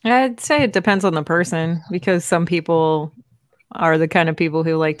 I'd say it depends on the person, because some people are the kind of people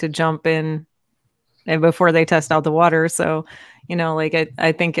who like to jump in and before they test out the water. So,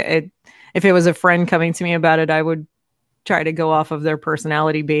 I think if it was a friend coming to me about it, I would try to go off of their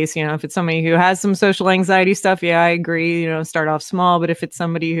personality base. If it's somebody who has some social anxiety stuff, yeah, I agree, start off small. But if it's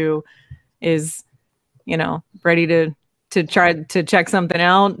somebody who is, ready to to try to check something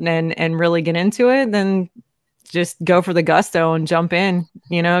out and really get into it, then just go for the gusto and jump in,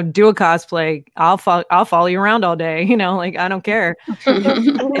 you know, do a cosplay. I'll follow you around all day, you know, like I don't care.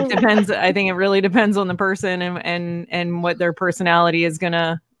 It depends. I think it really depends on the person and what their personality is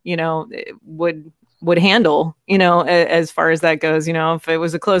gonna, you know, would handle, you know, as far as that goes. You know, if it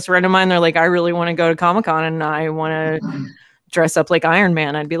was a close friend of mine, they're like, I really want to go to Comic-Con and I want to dress up like Iron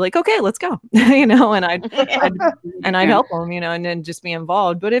Man, I'd be like, okay, let's go, you know, and I'd help them, you know, and then just be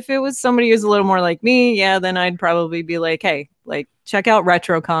involved. But if it was somebody who's a little more like me, yeah, then I'd probably be like, hey, like check out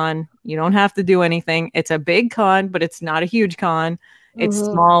RetroCon. You don't have to do anything. It's a big con, but it's not a huge con. It's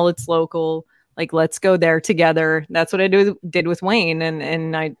small. It's local. Like, let's go there together. That's what I did with Wayne,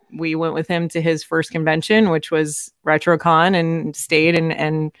 and we went with him to his first convention, which was RetroCon, and stayed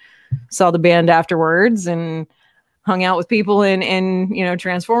and saw the band afterwards and hung out with people in you know,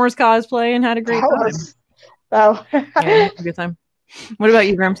 Transformers cosplay and had a great time. Oh, yeah, a good time. What about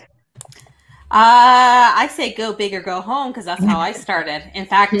you, Grims? I say go big or go home, because that's how I started. In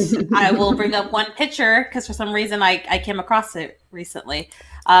fact, I will bring up one picture because for some reason I came across it recently.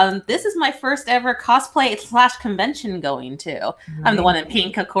 This is my first ever cosplay / convention going to. I'm the one in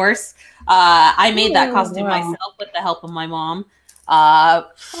pink, of course. I made that costume myself with the help of my mom. I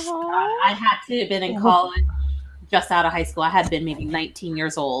had to have been in college, just out of high school. I had been maybe 19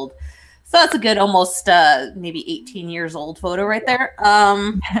 years old. So that's a good almost maybe 18 years old photo right there.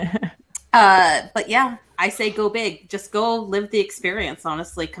 But yeah, I say go big. Just go live the experience,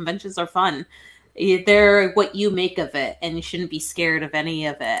 honestly. Conventions are fun. They're what you make of it, and you shouldn't be scared of any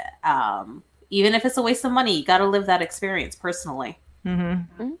of it. Even if it's a waste of money, you got to live that experience personally.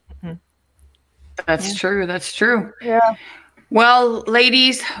 That's true. That's true. yeah. Well,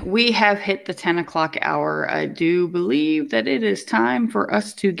 ladies, we have hit the 10 o'clock hour. I do believe that it is time for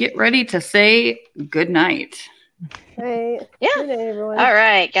us to get ready to say good night. Hey, Yeah. good night, everyone. All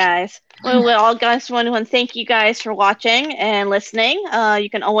right, guys. Well, we all guys want to thank you guys for watching and listening. You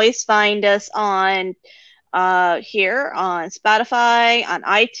can always find us on here on Spotify, on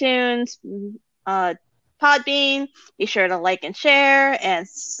iTunes, Podbean. Be sure to like and share and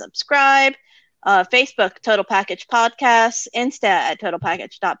subscribe. Facebook, Total Package Podcast. Insta at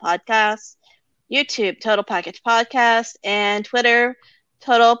totalpackage.podcast. YouTube, Total Package Podcast. And Twitter,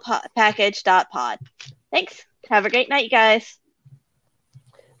 totalpackage.pod. Thanks. Have a great night, you guys.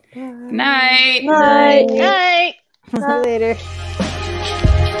 Night. Night. Night. See you later.